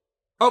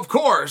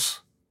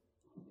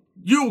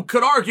 you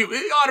could argue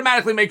it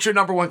automatically makes you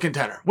number one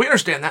contender. We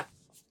understand that.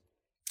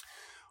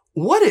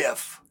 What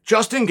if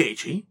Justin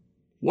Gaethje,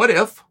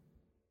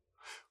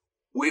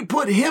 we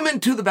put him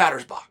into the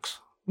batter's box?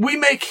 We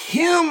make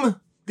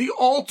him the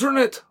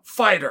alternate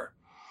fighter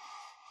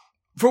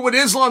for what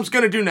Islam's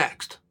going to do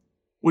next.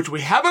 which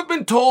we haven't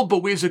been told,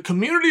 but we as a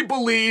community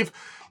believe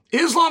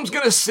Islam's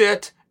going to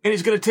sit and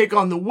he's going to take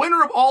on the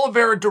winner of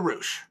Oliveira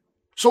Darush.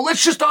 So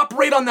let's just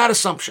operate on that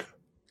assumption,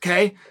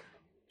 okay?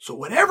 So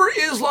wherever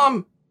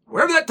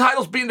that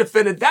title's being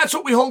defended, that's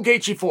what we hold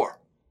Gaethje for.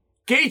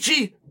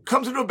 Gaethje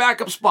comes into a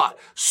backup spot.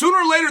 Sooner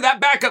or later, that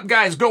backup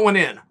guy is going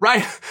in,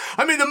 right?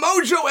 I mean, the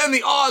mojo and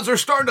the odds are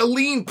starting to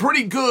lean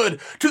pretty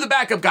good to the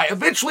backup guy.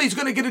 Eventually, he's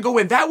going to get to go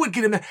in. That would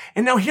get him there.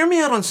 And now hear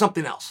me out on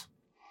something else.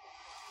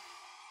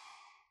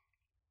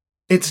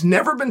 It's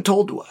never been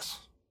told to us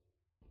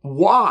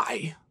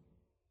why,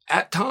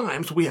 at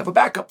times, we have a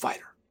backup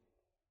fighter.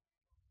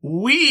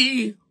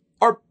 We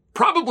are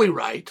probably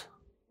right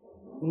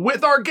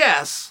with our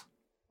guess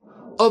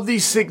of the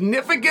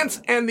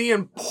significance and the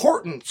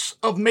importance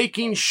of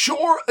making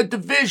sure a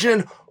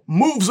division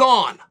moves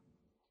on.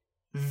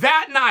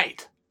 That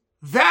night,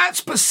 that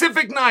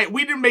specific night,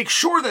 we need to make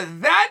sure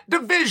that that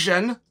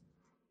division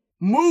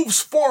moves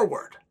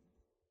forward.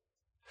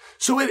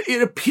 So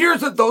it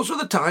appears that those are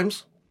the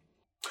times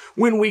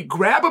when we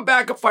grab a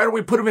backup fighter,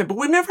 we put him in, but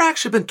we've never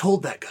actually been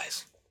told that,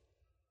 guys.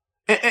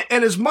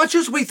 And as much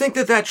as we think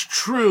that that's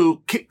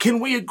true, can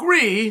we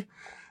agree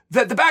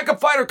that the backup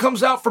fighter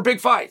comes out for big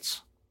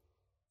fights?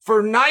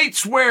 For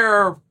nights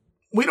where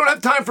we don't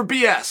have time for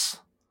BS.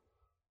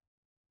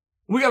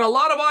 We got a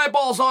lot of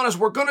eyeballs on us.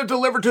 We're going to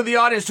deliver to the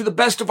audience to the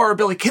best of our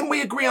ability. Can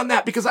we agree on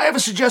that? Because I have a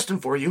suggestion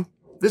for you.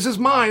 This is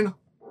mine.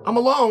 I'm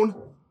alone.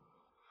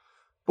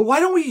 But why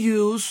don't we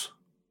use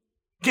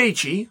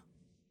Gaethje?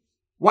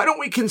 Why don't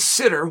we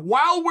consider,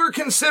 while we're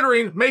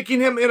considering making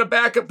him in a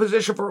backup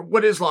position for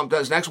what Islam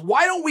does next,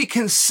 why don't we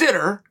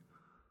consider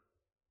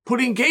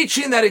putting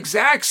Gaethje in that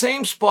exact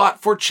same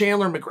spot for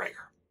Chandler McGregor?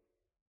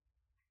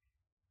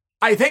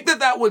 I think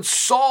that would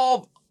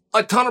solve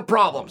a ton of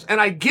problems. And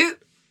I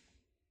get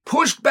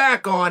pushed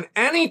back on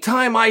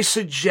anytime I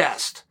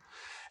suggest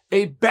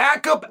a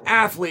backup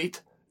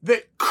athlete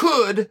that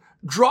could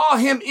draw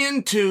him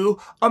into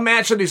a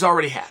match that he's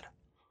already had.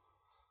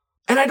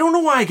 And I don't know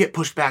why I get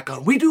pushed back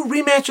on. We do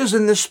rematches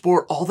in this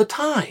sport all the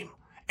time.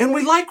 And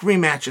we like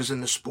rematches in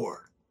the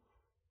sport.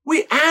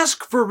 We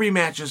ask for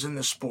rematches in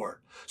this sport.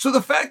 So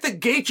the fact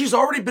that Gaethje's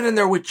already been in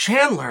there with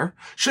Chandler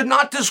should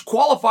not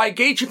disqualify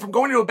Gaethje from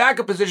going into a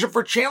backup position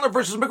for Chandler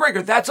versus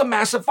McGregor. That's a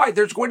massive fight.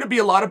 There's going to be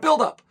a lot of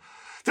buildup.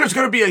 There's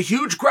going to be a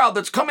huge crowd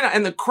that's coming out.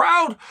 And the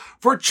crowd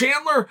for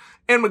Chandler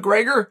and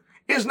McGregor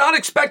is not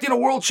expecting a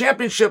world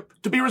championship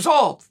to be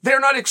resolved. They're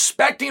not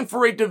expecting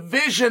for a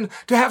division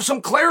to have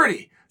some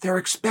clarity. They're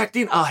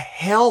expecting a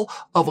hell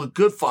of a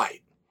good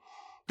fight.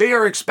 They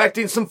are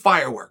expecting some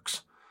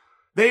fireworks.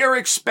 They are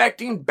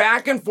expecting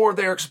back and forth.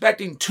 They're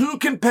expecting two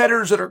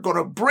competitors that are going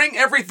to bring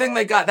everything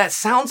they got. That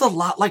sounds a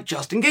lot like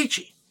Justin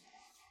Gaethje.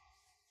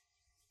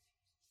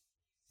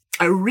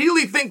 I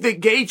really think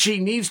that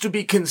Gaethje needs to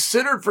be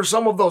considered for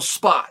some of those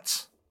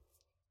spots.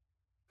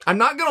 I'm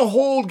not going to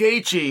hold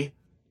Gaethje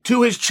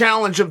to his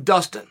challenge of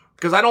Dustin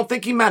because I don't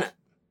think he meant it.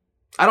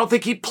 I don't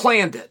think he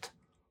planned it.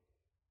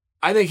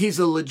 I think he's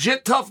a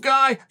legit tough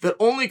guy that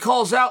only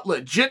calls out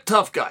legit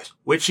tough guys,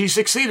 which he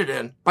succeeded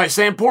in by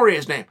saying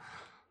Poirier's name.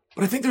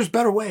 But I think there's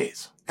better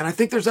ways, and I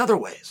think there's other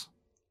ways.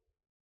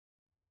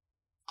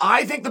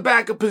 I think the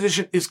backup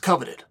position is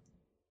coveted.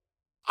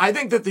 I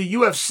think that the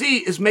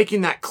UFC is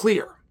making that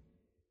clear.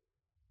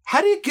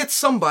 How do you get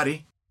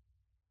somebody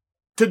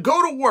to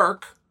go to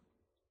work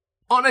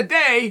on a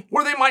day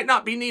where they might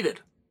not be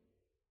needed?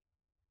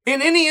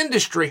 In any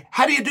industry,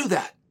 how do you do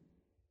that?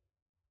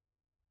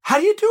 How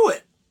do you do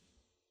it?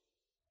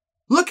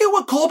 Look at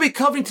what Colby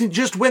Covington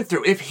just went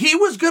through. If he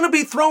was going to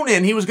be thrown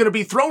in, he was going to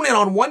be thrown in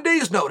on 1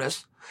 day's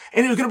notice,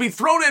 and he was going to be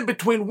thrown in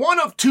between one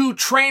of two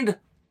trained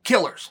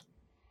killers.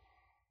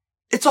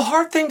 It's a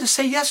hard thing to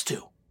say yes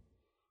to.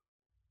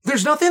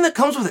 There's nothing that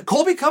comes with it.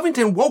 Colby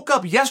Covington woke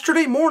up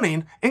yesterday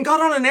morning and got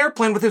on an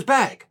airplane with his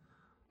bag.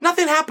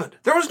 Nothing happened.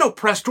 There was no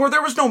press tour.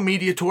 There was no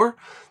media tour.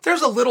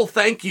 There's a little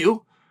thank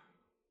you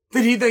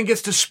that he then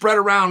gets to spread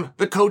around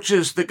the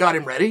coaches that got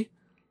him ready.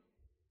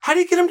 How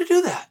do you get him to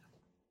do that?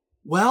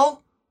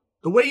 Well,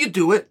 the way you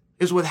do it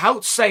is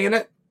without saying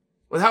it,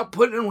 without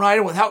putting it in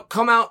writing, without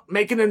come out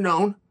making it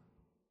known.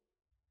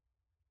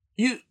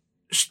 You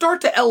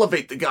start to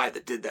elevate the guy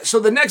that did that so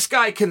the next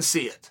guy can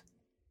see it.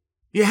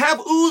 You have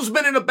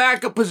Usman in a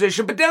backup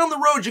position, but down the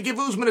road you give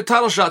Usman a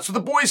title shot so the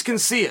boys can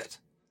see it.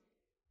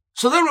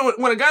 So then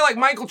when a guy like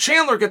Michael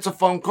Chandler gets a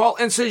phone call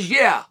and says,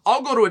 yeah,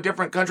 I'll go to a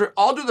different country,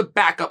 I'll do the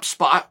backup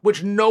spot,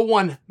 which no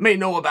one may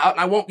know about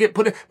and I won't get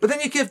put in, but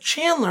then you give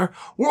Chandler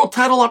world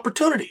title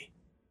opportunity.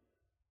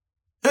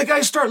 The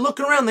guys start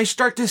looking around, they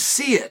start to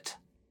see it.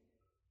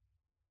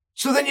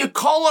 So then you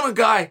call on a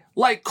guy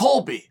like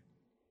Colby,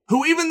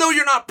 who even though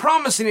you're not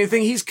promising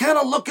anything, he's kind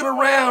of looking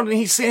around and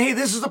he's saying, hey,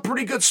 this is a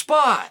pretty good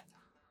spot.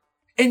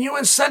 And you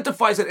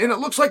incentivize it. And it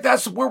looks like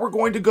that's where we're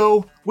going to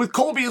go with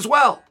Colby as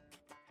well.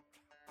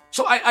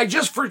 So I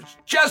just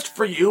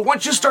for you,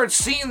 once you start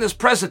seeing this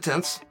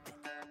precedence,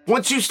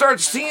 once you start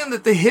seeing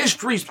that the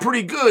history's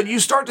pretty good, you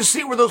start to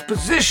see where those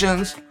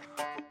positions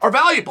are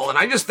valuable. And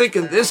I just think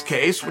in this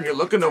case, when you're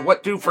looking to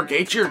what do for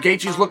Gaethje, or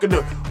Gaethje's looking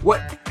to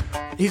what,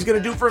 he's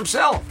going to do for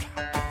himself.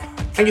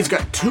 And he's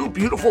got two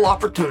beautiful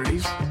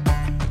opportunities.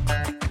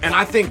 And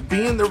I think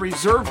being the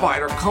reserve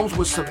fighter comes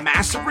with some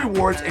massive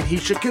rewards, and he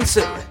should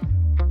consider it.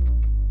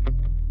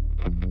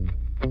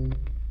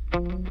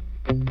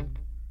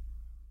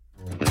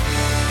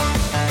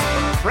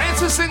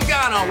 Francis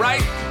Ngannou,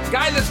 right?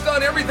 Guy that's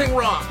done everything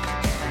wrong.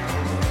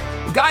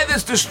 Guy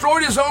that's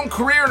destroyed his own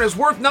career and is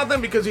worth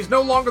nothing because he's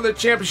no longer the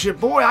championship.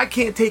 Boy, I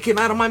can't take him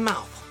out of my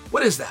mouth.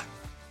 What is that?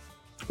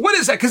 What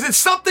is that? Because it's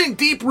something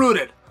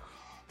deep-rooted.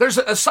 There's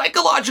a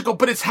psychological,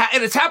 but it's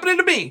happening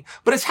to me.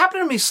 But it's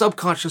happening to me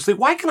subconsciously.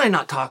 Why can I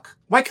not talk?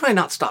 Why can I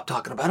not stop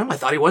talking about him? I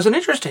thought he wasn't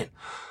interesting.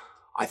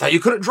 I thought you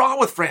couldn't draw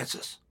with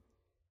Francis.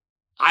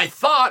 I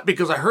thought,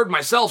 because I heard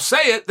myself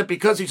say it, that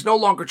because he's no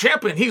longer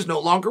champion, he's no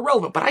longer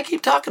relevant. But I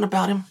keep talking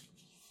about him.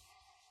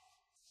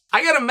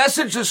 I got a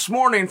message this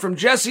morning from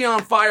Jesse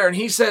on Fire, and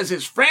he says,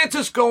 is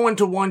Francis going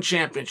to one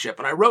championship?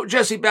 And I wrote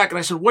Jesse back, and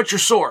I said, what's your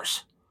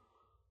source?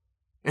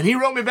 And he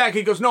wrote me back,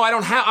 he goes, no,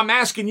 I'm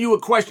asking you a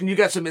question. You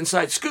got some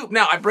inside scoop.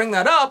 Now, I bring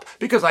that up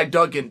because I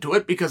dug into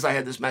it, because I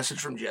had this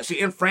message from Jesse,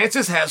 and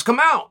Francis has come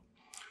out.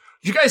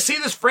 You guys see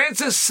this?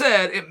 Francis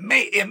said it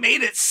made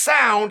it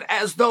sound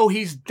as though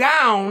he's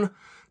down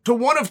to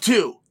one of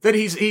two, that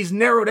he's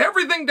narrowed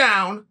everything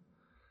down,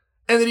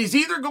 and that he's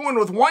either going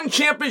with one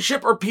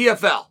championship or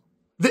PFL.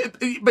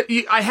 But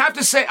I have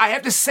to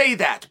say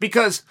that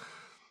because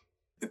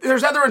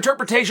there's other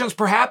interpretations,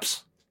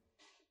 perhaps.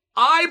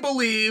 I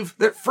believe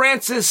that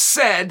Francis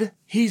said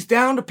he's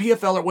down to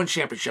PFL or one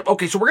championship.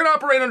 Okay, so we're going to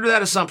operate under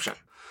that assumption.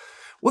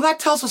 Well, that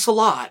tells us a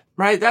lot,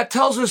 right? That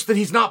tells us that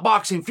he's not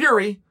boxing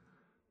Fury.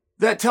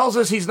 That tells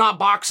us he's not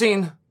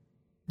boxing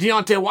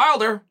Deontay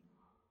Wilder.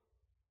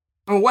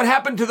 And what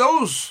happened to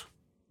those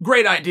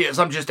great ideas?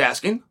 I'm just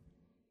asking.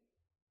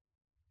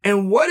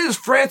 And what is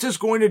Francis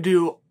going to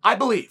do? I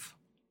believe.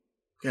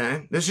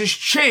 Okay, this is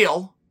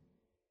Chael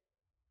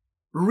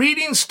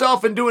reading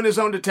stuff and doing his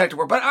own detective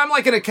work. But I'm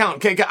like an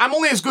accountant. Okay, I'm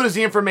only as good as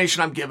the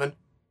information I'm given.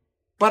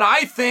 But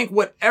I think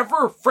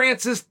whatever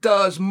Francis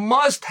does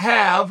must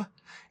have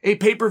a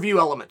pay-per-view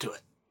element to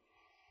it.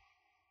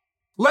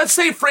 Let's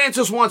say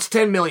Francis wants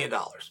 $10 million.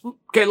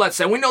 Okay, let's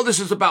say. We know this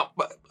is about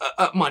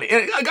money.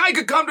 And a guy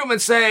could come to him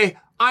and say,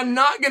 I'm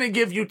not going to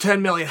give you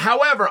 $10 million.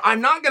 However,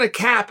 I'm not going to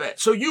cap it.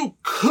 So you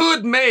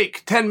could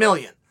make $10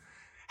 million.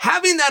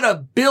 Having that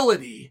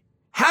ability,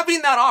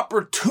 having that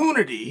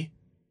opportunity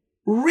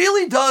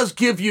really does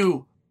give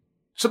you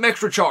some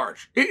extra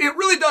charge. It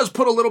really does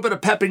put a little bit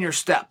of pep in your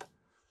step.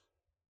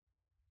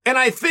 And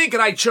I think,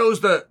 and I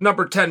chose the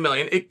number 10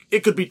 million,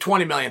 it could be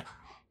 20 million.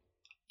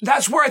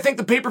 That's where I think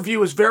the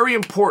pay-per-view is very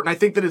important. I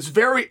think that it's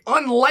very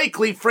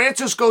unlikely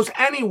Francis goes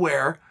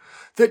anywhere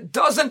that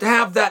doesn't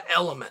have that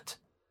element.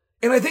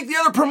 And I think the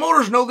other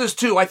promoters know this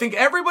too. I think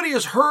everybody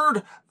has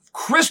heard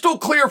crystal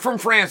clear from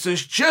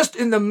Francis just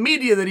in the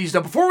media that he's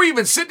done. Before we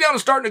even sit down and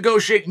start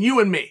negotiating, you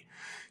and me,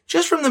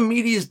 just from the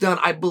media he's done,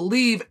 I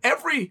believe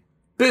every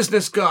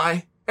business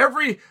guy,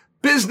 every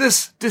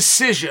business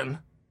decision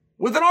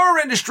within our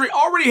industry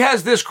already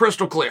has this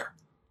crystal clear.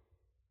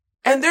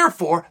 And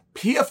therefore,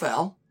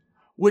 PFL,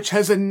 which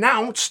has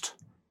announced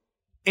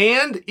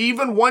and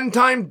even one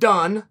time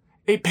done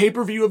a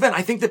pay-per-view event,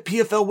 I think that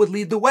PFL would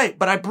lead the way.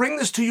 But I bring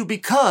this to you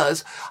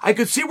because I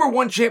could see where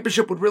one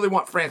championship would really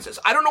want Francis.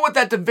 I don't know what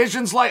that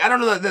division's like. I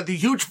don't know the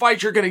huge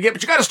fights you're going to get,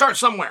 but you got to start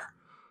somewhere.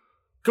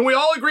 Can we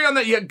all agree on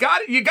that? You got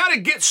to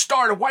get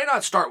started. Why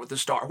not start with the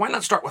star? Why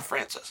not start with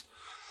Francis?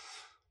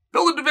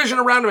 Build a division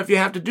around him if you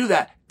have to do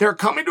that. They're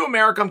coming to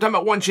America. I'm talking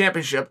about one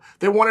championship.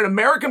 They want an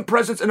American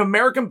presence and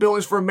American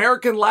buildings for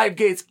American live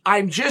gates.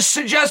 I'm just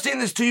suggesting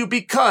this to you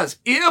because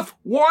if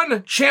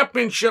one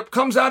championship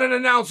comes out and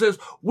announces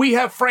we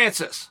have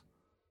Francis,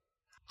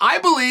 I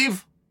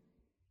believe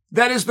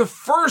that is the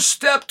first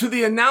step to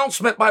the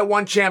announcement by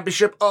one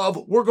championship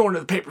of we're going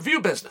to the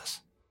pay-per-view business.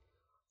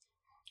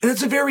 And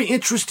it's a very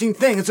interesting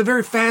thing. It's a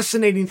very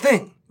fascinating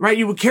thing, right?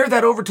 You would carry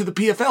that over to the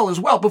PFL as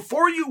well.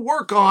 Before you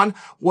work on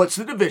what's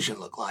the division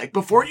look like,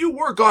 before you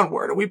work on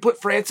where do we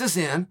put Francis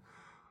in,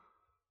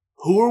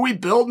 who are we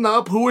building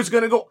up, who is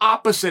going to go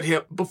opposite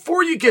him,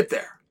 before you get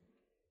there,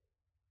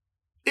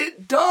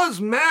 it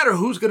does matter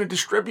who's going to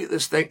distribute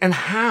this thing and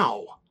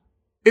how.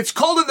 It's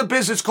called in the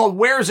business, it's called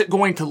where is it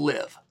going to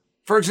live?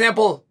 For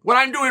example, what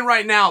I'm doing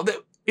right now,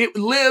 it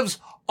lives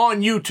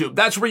on YouTube.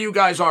 That's where you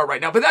guys are right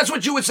now. But that's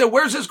what you would say.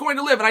 Where's this going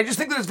to live? And I just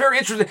think that it's very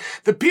interesting.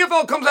 The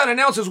PFL comes out and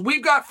announces,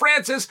 we've got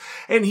Francis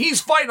and he's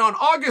fighting on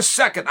August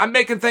 2nd. I'm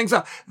making things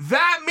up.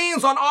 That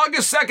means on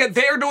August 2nd,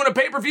 they are doing a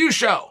pay-per-view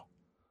show,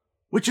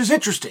 which is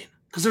interesting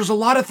because there's a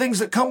lot of things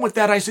that come with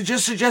that. I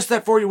suggest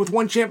that for you with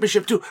one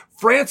championship too.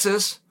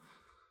 Francis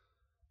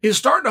is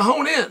starting to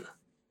hone in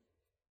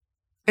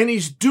and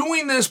he's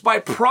doing this by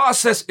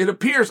process, it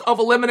appears, of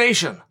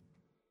elimination.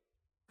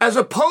 As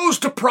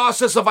opposed to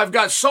process of I've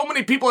got so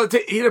many people,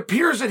 it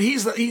appears that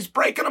he's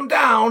breaking them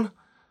down.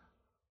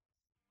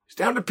 He's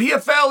down to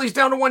PFL. He's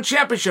down to one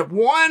championship.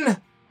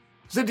 One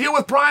is the deal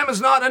with Prime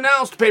is not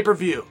announced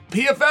pay-per-view.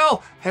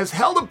 PFL has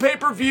held a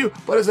pay-per-view,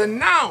 but has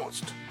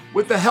announced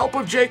with the help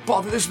of Jake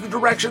Paul that this is the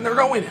direction they're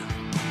going in.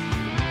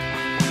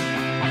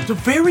 a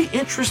very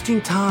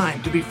interesting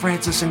time to be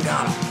Francis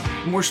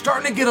Ngannou. And we're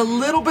starting to get a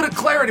little bit of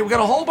clarity. We've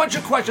got a whole bunch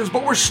of questions,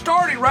 but we're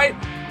starting, right?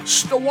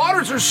 The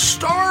waters are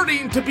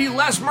starting to be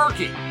less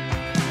murky.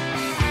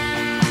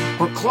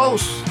 We're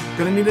close.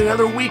 Gonna need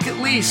another week at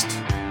least.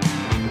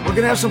 We're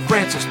gonna have some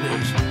Francis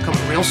news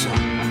coming real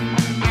soon.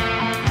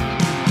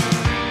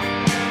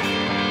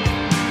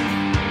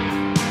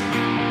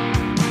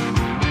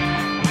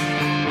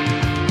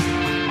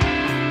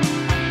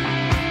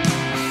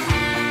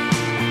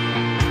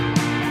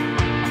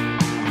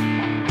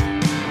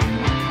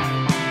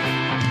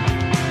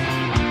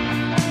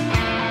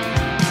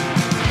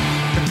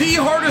 The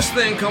hardest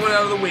thing coming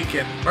out of the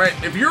weekend, right?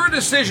 If you're a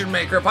decision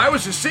maker, if I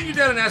was to sit you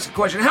down and ask a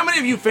question, how many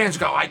of you fans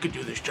go, I could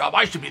do this job,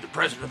 I should be the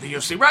president of the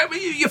UFC, right?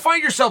 But you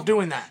find yourself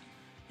doing that.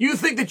 You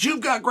think that you've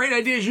got great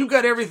ideas, you've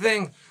got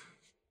everything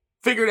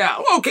figured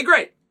out. Okay,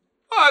 great.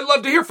 I'd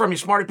love to hear from you,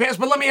 Smarty Pants,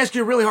 but let me ask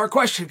you a really hard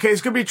question, okay?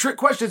 It's going to be a trick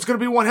question. It's going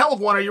to be one hell of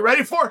one. Are you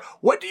ready for it?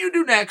 What do you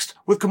do next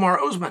with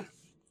Kamaru Usman?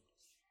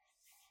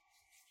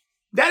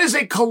 That is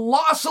a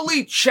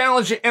colossally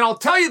challenging, and I'll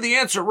tell you the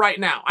answer right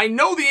now. I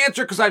know the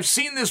answer because I've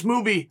seen this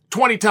movie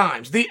 20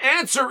 times. The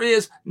answer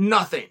is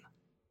nothing.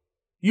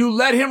 You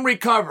let him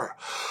recover.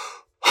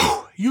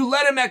 You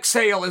let him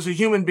exhale as a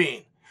human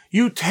being.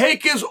 You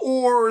take his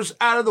oars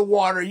out of the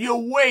water.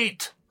 You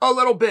wait a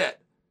little bit.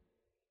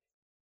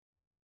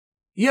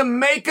 You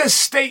make a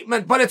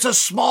statement, but it's a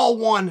small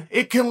one.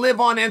 It can live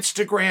on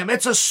Instagram.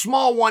 It's a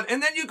small one.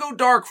 And then you go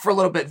dark for a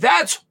little bit.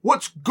 That's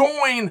what's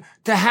going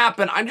to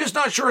happen. I'm just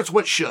not sure it's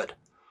what should.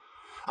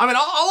 I mean,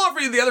 I'll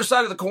offer you the other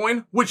side of the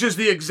coin, which is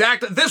the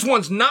exact, this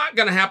one's not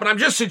going to happen. I'm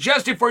just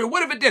suggesting for you,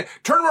 what if it did?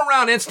 Turn him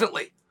around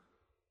instantly.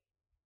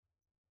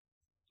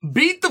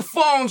 Beat the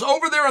phones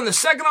over there on the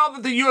second off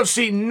of the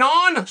UFC,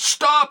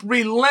 non-stop,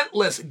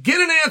 relentless. Get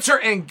an answer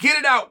and get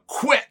it out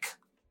quick.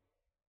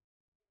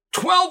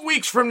 12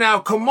 weeks from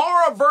now,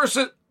 Kamaru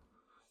versus,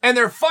 and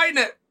they're fighting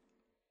it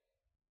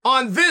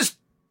on this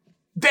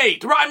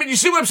date. Right? I mean, you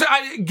see what I'm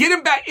saying? Get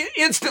him back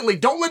instantly.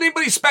 Don't let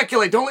anybody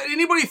speculate. Don't let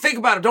anybody think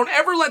about it. Don't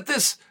ever let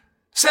this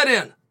set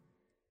in.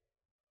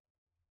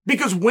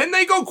 Because when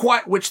they go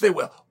quiet, which they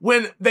will,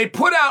 when they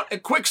put out a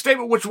quick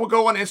statement, which will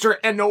go on Instagram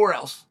and nowhere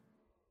else,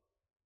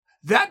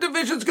 that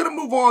division's going to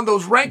move on.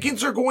 Those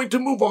rankings are going to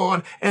move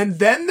on. And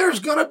then there's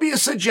going to be a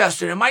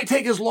suggestion. It might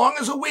take as long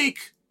as a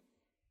week.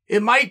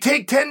 It might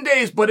take 10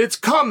 days, but it's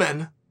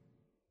coming.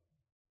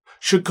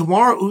 Should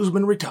Kamaru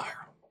Usman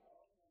retire?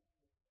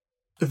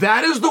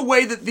 That is the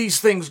way that these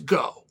things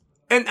go.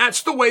 And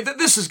that's the way that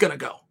this is going to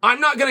go.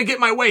 I'm not going to get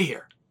my way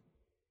here.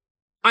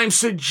 I'm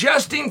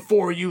suggesting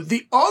for you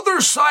the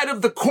other side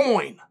of the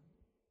coin,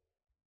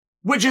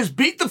 which is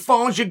beat the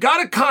phones. You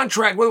got a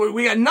contract.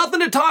 We got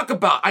nothing to talk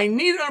about. I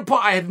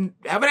haven't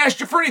asked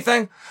you for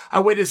anything.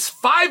 I waited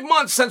 5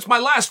 months since my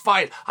last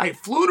fight. I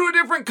flew to a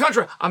different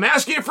country. I'm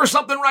asking you for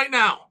something right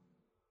now.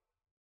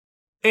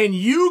 And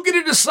you get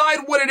to decide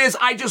what it is.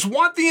 I just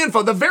want the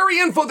info, the very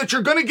info that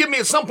you're going to give me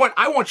at some point.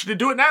 I want you to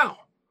do it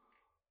now.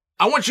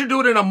 I want you to do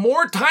it in a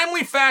more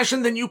timely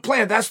fashion than you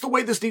planned. That's the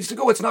way this needs to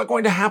go. It's not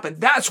going to happen.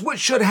 That's what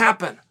should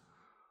happen.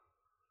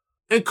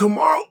 And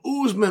Kamaru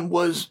Usman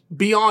was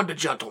beyond a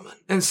gentleman.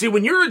 And see,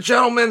 when you're a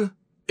gentleman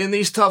in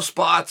these tough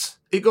spots,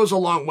 it goes a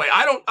long way.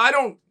 I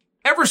don't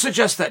ever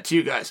suggest that to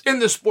you guys in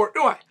this sport,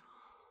 do I?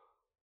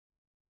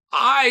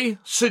 I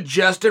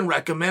suggest and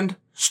recommend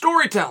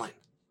storytelling.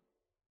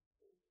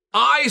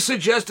 I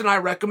suggest and I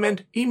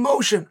recommend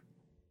emotion.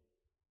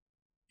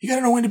 You got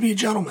to know when to be a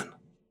gentleman.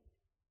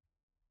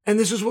 And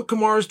this is what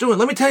Kamaru is doing.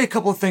 Let me tell you a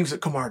couple of things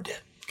that Kamaru did,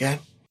 okay?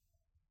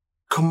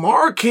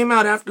 Kamaru came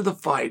out after the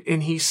fight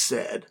and he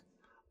said,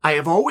 I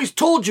have always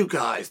told you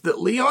guys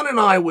that Leon and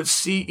I would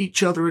see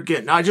each other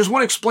again. Now, I just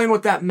want to explain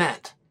what that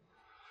meant.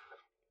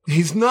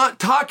 He's not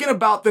talking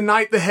about the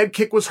night the head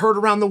kick was heard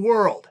around the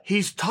world.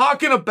 He's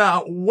talking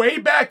about way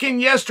back in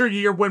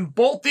yesteryear when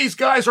both these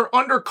guys are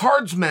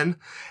undercardsmen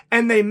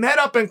and they met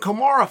up and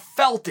Kamaru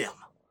felt him.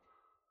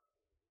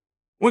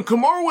 When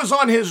Kamaru was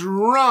on his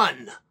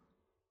run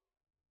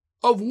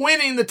of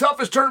winning the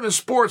toughest tournament in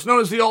sports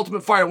known as the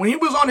Ultimate Fighter, when he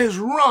was on his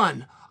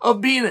run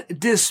of being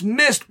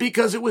dismissed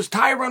because it was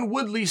Tyron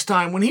Woodley's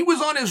time, when he was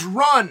on his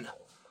run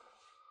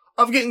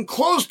of getting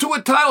close to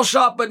a title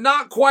shot, but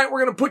not quite,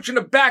 we're going to put you in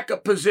a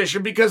backup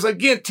position because,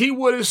 again, T.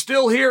 Wood is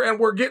still here and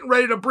we're getting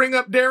ready to bring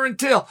up Darren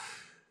Till.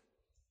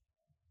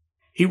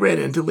 He ran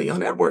into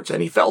Leon Edwards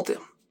and he felt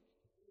him.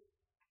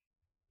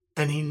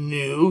 And he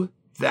knew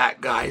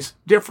that guy's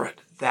different.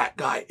 That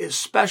guy is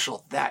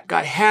special. That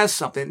guy has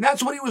something.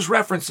 That's what he was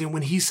referencing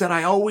when he said,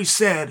 I always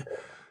said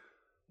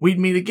we'd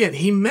meet again.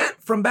 He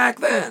meant from back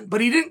then,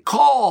 but he didn't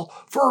call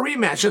for a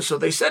rematch. And so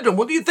they said to him,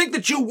 well, do you think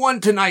that you won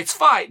tonight's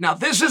fight? Now,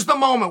 this is the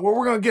moment where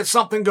we're going to get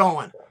something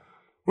going.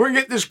 We're going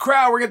to get this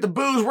crowd. We're going to get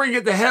the boos. We're going to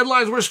get the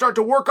headlines. We're going to start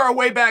to work our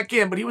way back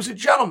in. But he was a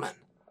gentleman.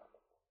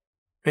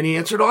 And he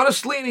answered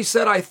honestly, and he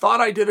said, I thought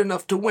I did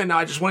enough to win. Now,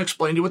 I just want to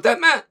explain to you what that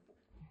meant.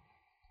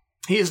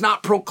 He is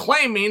not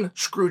proclaiming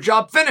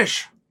screwjob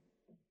finish.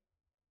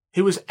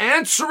 He was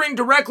answering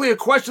directly a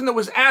question that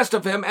was asked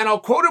of him, and I'll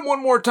quote him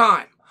one more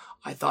time.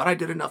 I thought I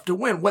did enough to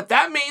win. What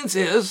that means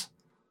is,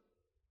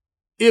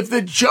 if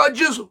the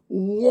judges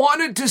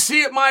wanted to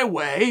see it my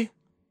way,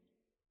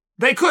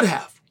 they could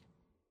have.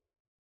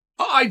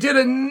 I did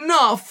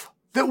enough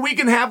that we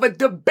can have a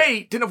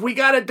debate. And if we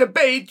got a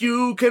debate,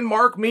 you can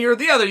mark me or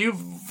the other.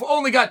 You've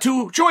only got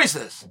two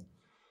choices.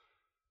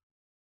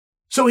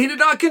 So he did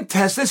not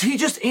contest this. He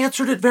just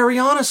answered it very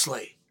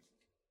honestly.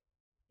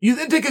 You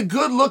then take a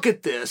good look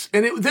at this,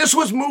 and this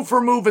was move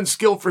for move and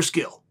skill for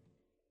skill.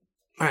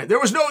 All right, there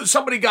was no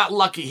somebody got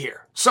lucky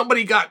here.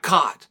 Somebody got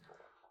caught.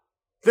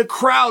 The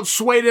crowd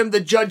swayed him. The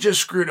judges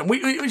screwed him. We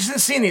just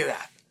didn't see any of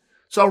that.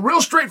 So a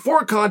real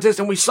straightforward contest,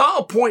 and we saw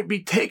a point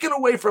be taken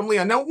away from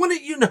Leon. Now, do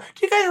you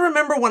guys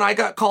remember when I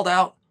got called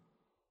out?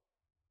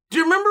 Do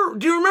you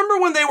remember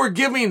when they were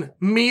giving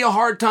me a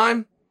hard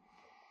time?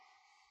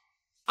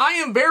 I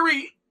am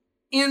very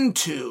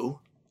into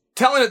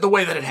telling it the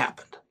way that it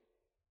happened.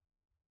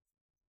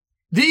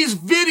 These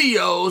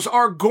videos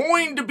are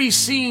going to be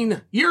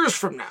seen years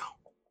from now.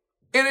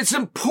 And it's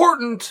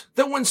important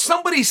that when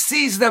somebody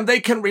sees them, they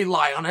can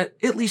rely on it,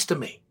 at least to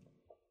me.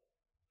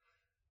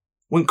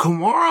 When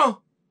Kamaru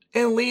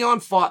and Leon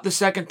fought the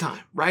second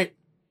time, right?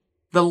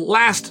 The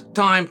last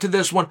time to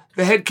this one,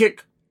 the head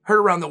kick heard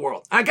around the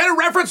world. I got to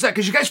reference that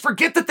because you guys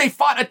forget that they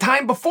fought a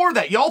time before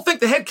that. Y'all think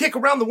the head kick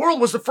around the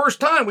world was the first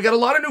time. We got a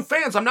lot of new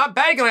fans. I'm not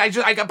bagging.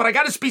 But I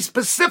got to be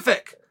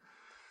specific.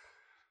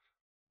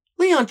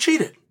 Leon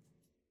cheated.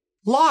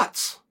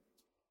 Lots.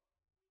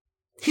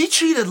 He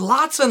cheated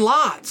lots and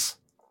lots.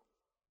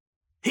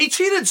 He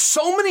cheated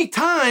so many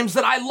times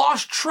that I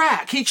lost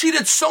track. He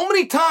cheated so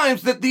many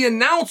times that the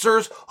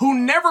announcers, who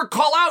never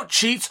call out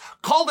cheats,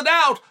 called it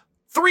out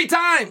 3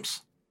 times.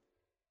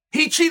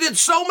 He cheated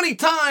so many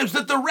times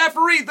that the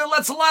referee that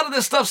lets a lot of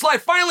this stuff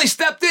slide finally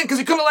stepped in because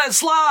he couldn't let it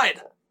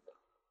slide.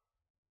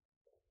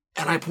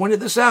 And I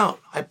pointed this out.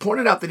 I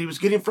pointed out that he was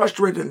getting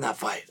frustrated in that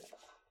fight.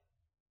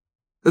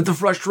 That the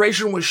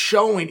frustration was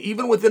showing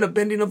even within a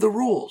bending of the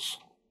rules.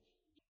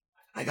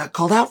 I got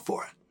called out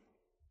for it.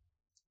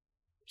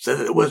 Said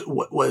that it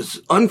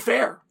was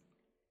unfair.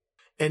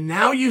 And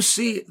now you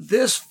see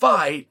this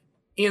fight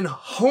in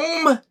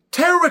home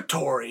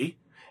territory,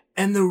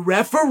 and the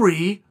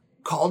referee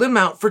called him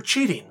out for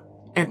cheating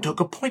and took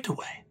a point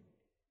away.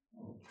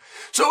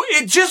 So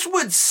it just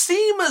would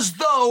seem as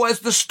though,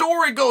 as the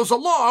story goes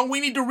along, we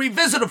need to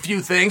revisit a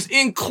few things,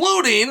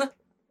 including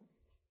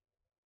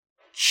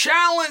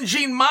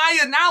challenging my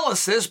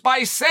analysis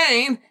by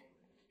saying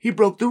he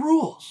broke the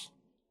rules.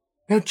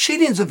 Now,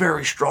 cheating is a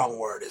very strong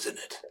word, isn't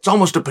it? It's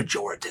almost a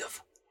pejorative.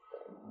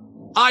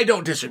 I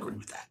don't disagree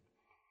with that.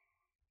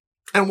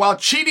 And while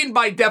cheating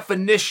by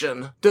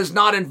definition does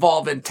not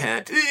involve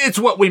intent, it's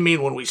what we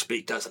mean when we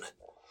speak, doesn't it?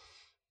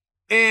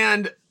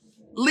 And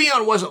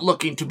Leon wasn't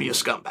looking to be a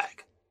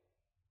scumbag.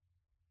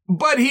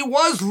 But he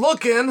was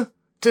looking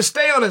to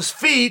stay on his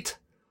feet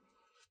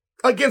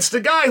against a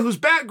guy whose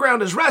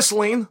background is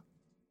wrestling,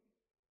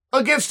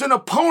 against an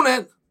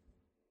opponent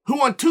who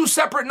on 2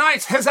 separate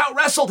nights has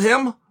out-wrestled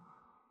him.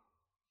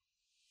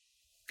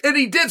 And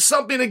he did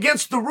something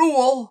against the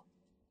rule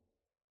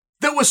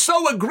that was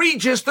so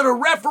egregious that a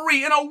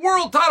referee in a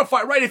world title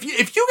fight, right? If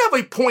you have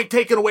a point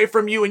taken away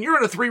from you and you're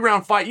in a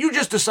 3-round fight, you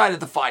just decided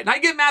to fight. And I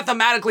get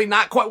mathematically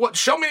not quite what.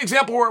 Show me an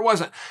example where it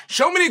wasn't.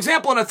 Show me an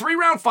example in a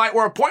 3-round fight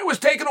where a point was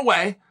taken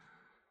away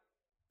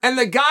and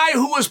the guy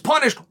who was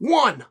punished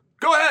won.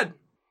 Go ahead.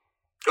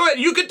 Go ahead.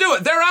 You could do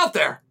it. They're out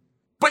there.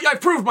 But I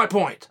proved my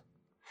point.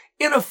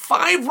 In a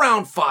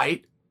 5-round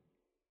fight,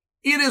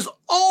 it is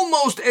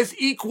almost as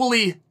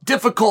equally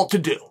difficult to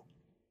do.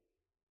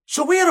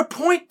 So we had a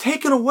point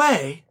taken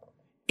away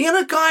in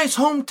a guy's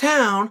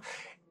hometown,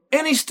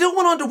 and he still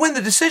went on to win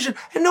the decision,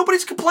 and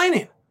nobody's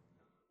complaining.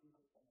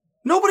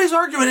 Nobody's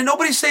arguing, and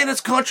nobody's saying it's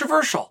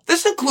controversial.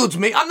 This includes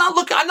me. I'm not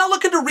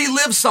looking to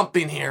relive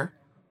something here.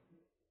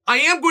 I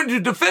am going to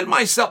defend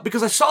myself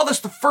because I saw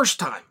this the first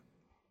time.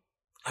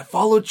 I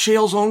followed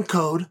Chael's own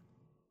code,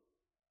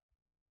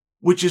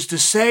 which is to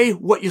say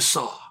what you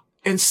saw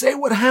and say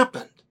what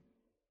happened.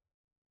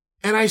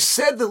 And I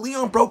said that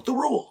Leon broke the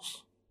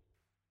rules.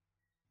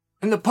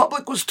 And the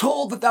public was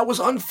told that that was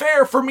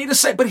unfair for me to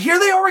say. But here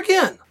they are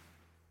again.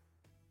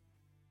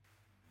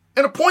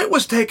 And a point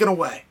was taken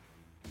away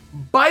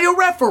by a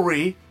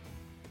referee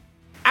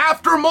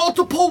after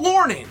multiple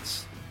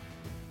warnings.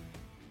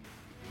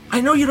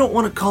 I know you don't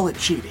want to call it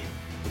cheating.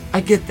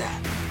 I get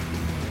that.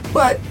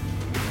 But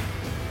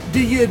do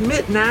you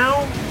admit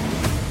now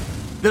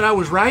that I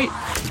was right?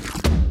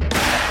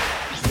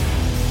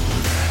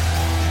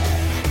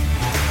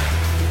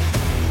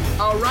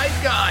 All right,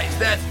 guys,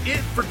 that's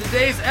it for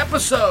today's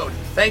episode.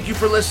 Thank you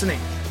for listening.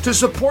 To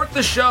support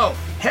the show,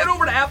 head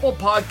over to Apple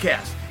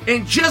Podcasts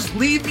and just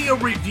leave me a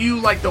review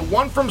like the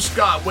one from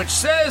Scott, which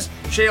says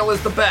Chael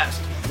is the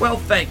best. Well,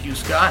 thank you,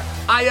 Scott.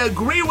 I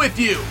agree with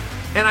you,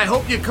 and I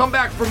hope you come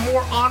back for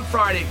more on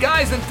Friday.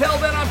 Guys, until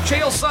then, I'm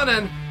Chael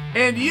Sonnen,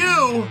 and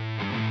you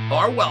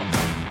are welcome.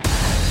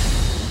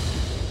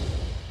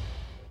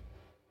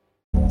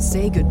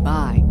 Say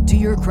goodbye to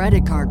your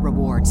credit card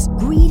rewards.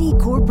 Greedy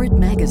corporate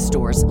mega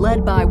stores,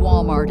 led by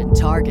Walmart and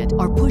Target,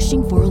 are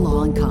pushing for a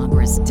law in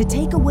Congress to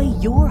take away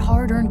your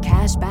hard-earned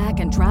cash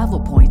back and travel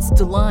points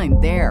to line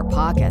their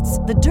pockets.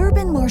 The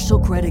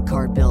Durbin-Marshall credit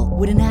card bill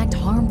would enact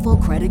harmful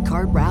credit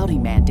card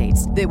routing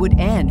mandates that would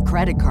end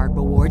credit card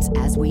rewards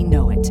as we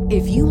know it.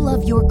 If you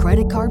love your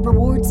credit card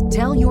rewards,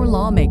 tell your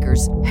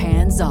lawmakers,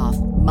 hands off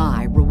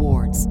my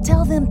rewards.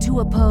 Tell them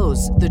to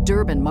oppose the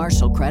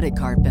Durbin-Marshall credit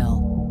card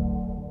bill.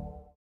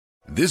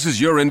 This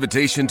is your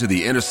invitation to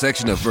the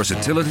intersection of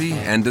versatility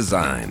and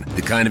design.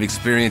 The kind of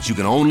experience you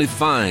can only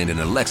find in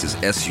a Lexus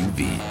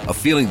SUV. A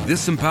feeling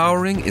this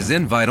empowering is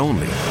invite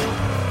only.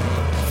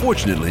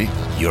 Fortunately,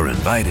 you're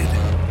invited.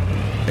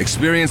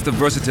 Experience the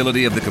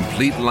versatility of the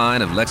complete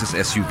line of Lexus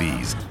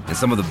SUVs and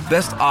some of the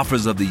best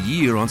offers of the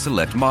year on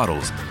select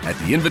models at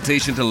the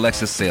Invitation to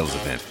Lexus sales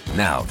event,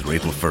 now through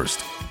April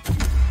 1st.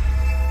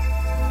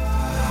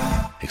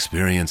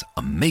 Experience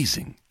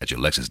amazing at your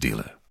Lexus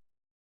dealer.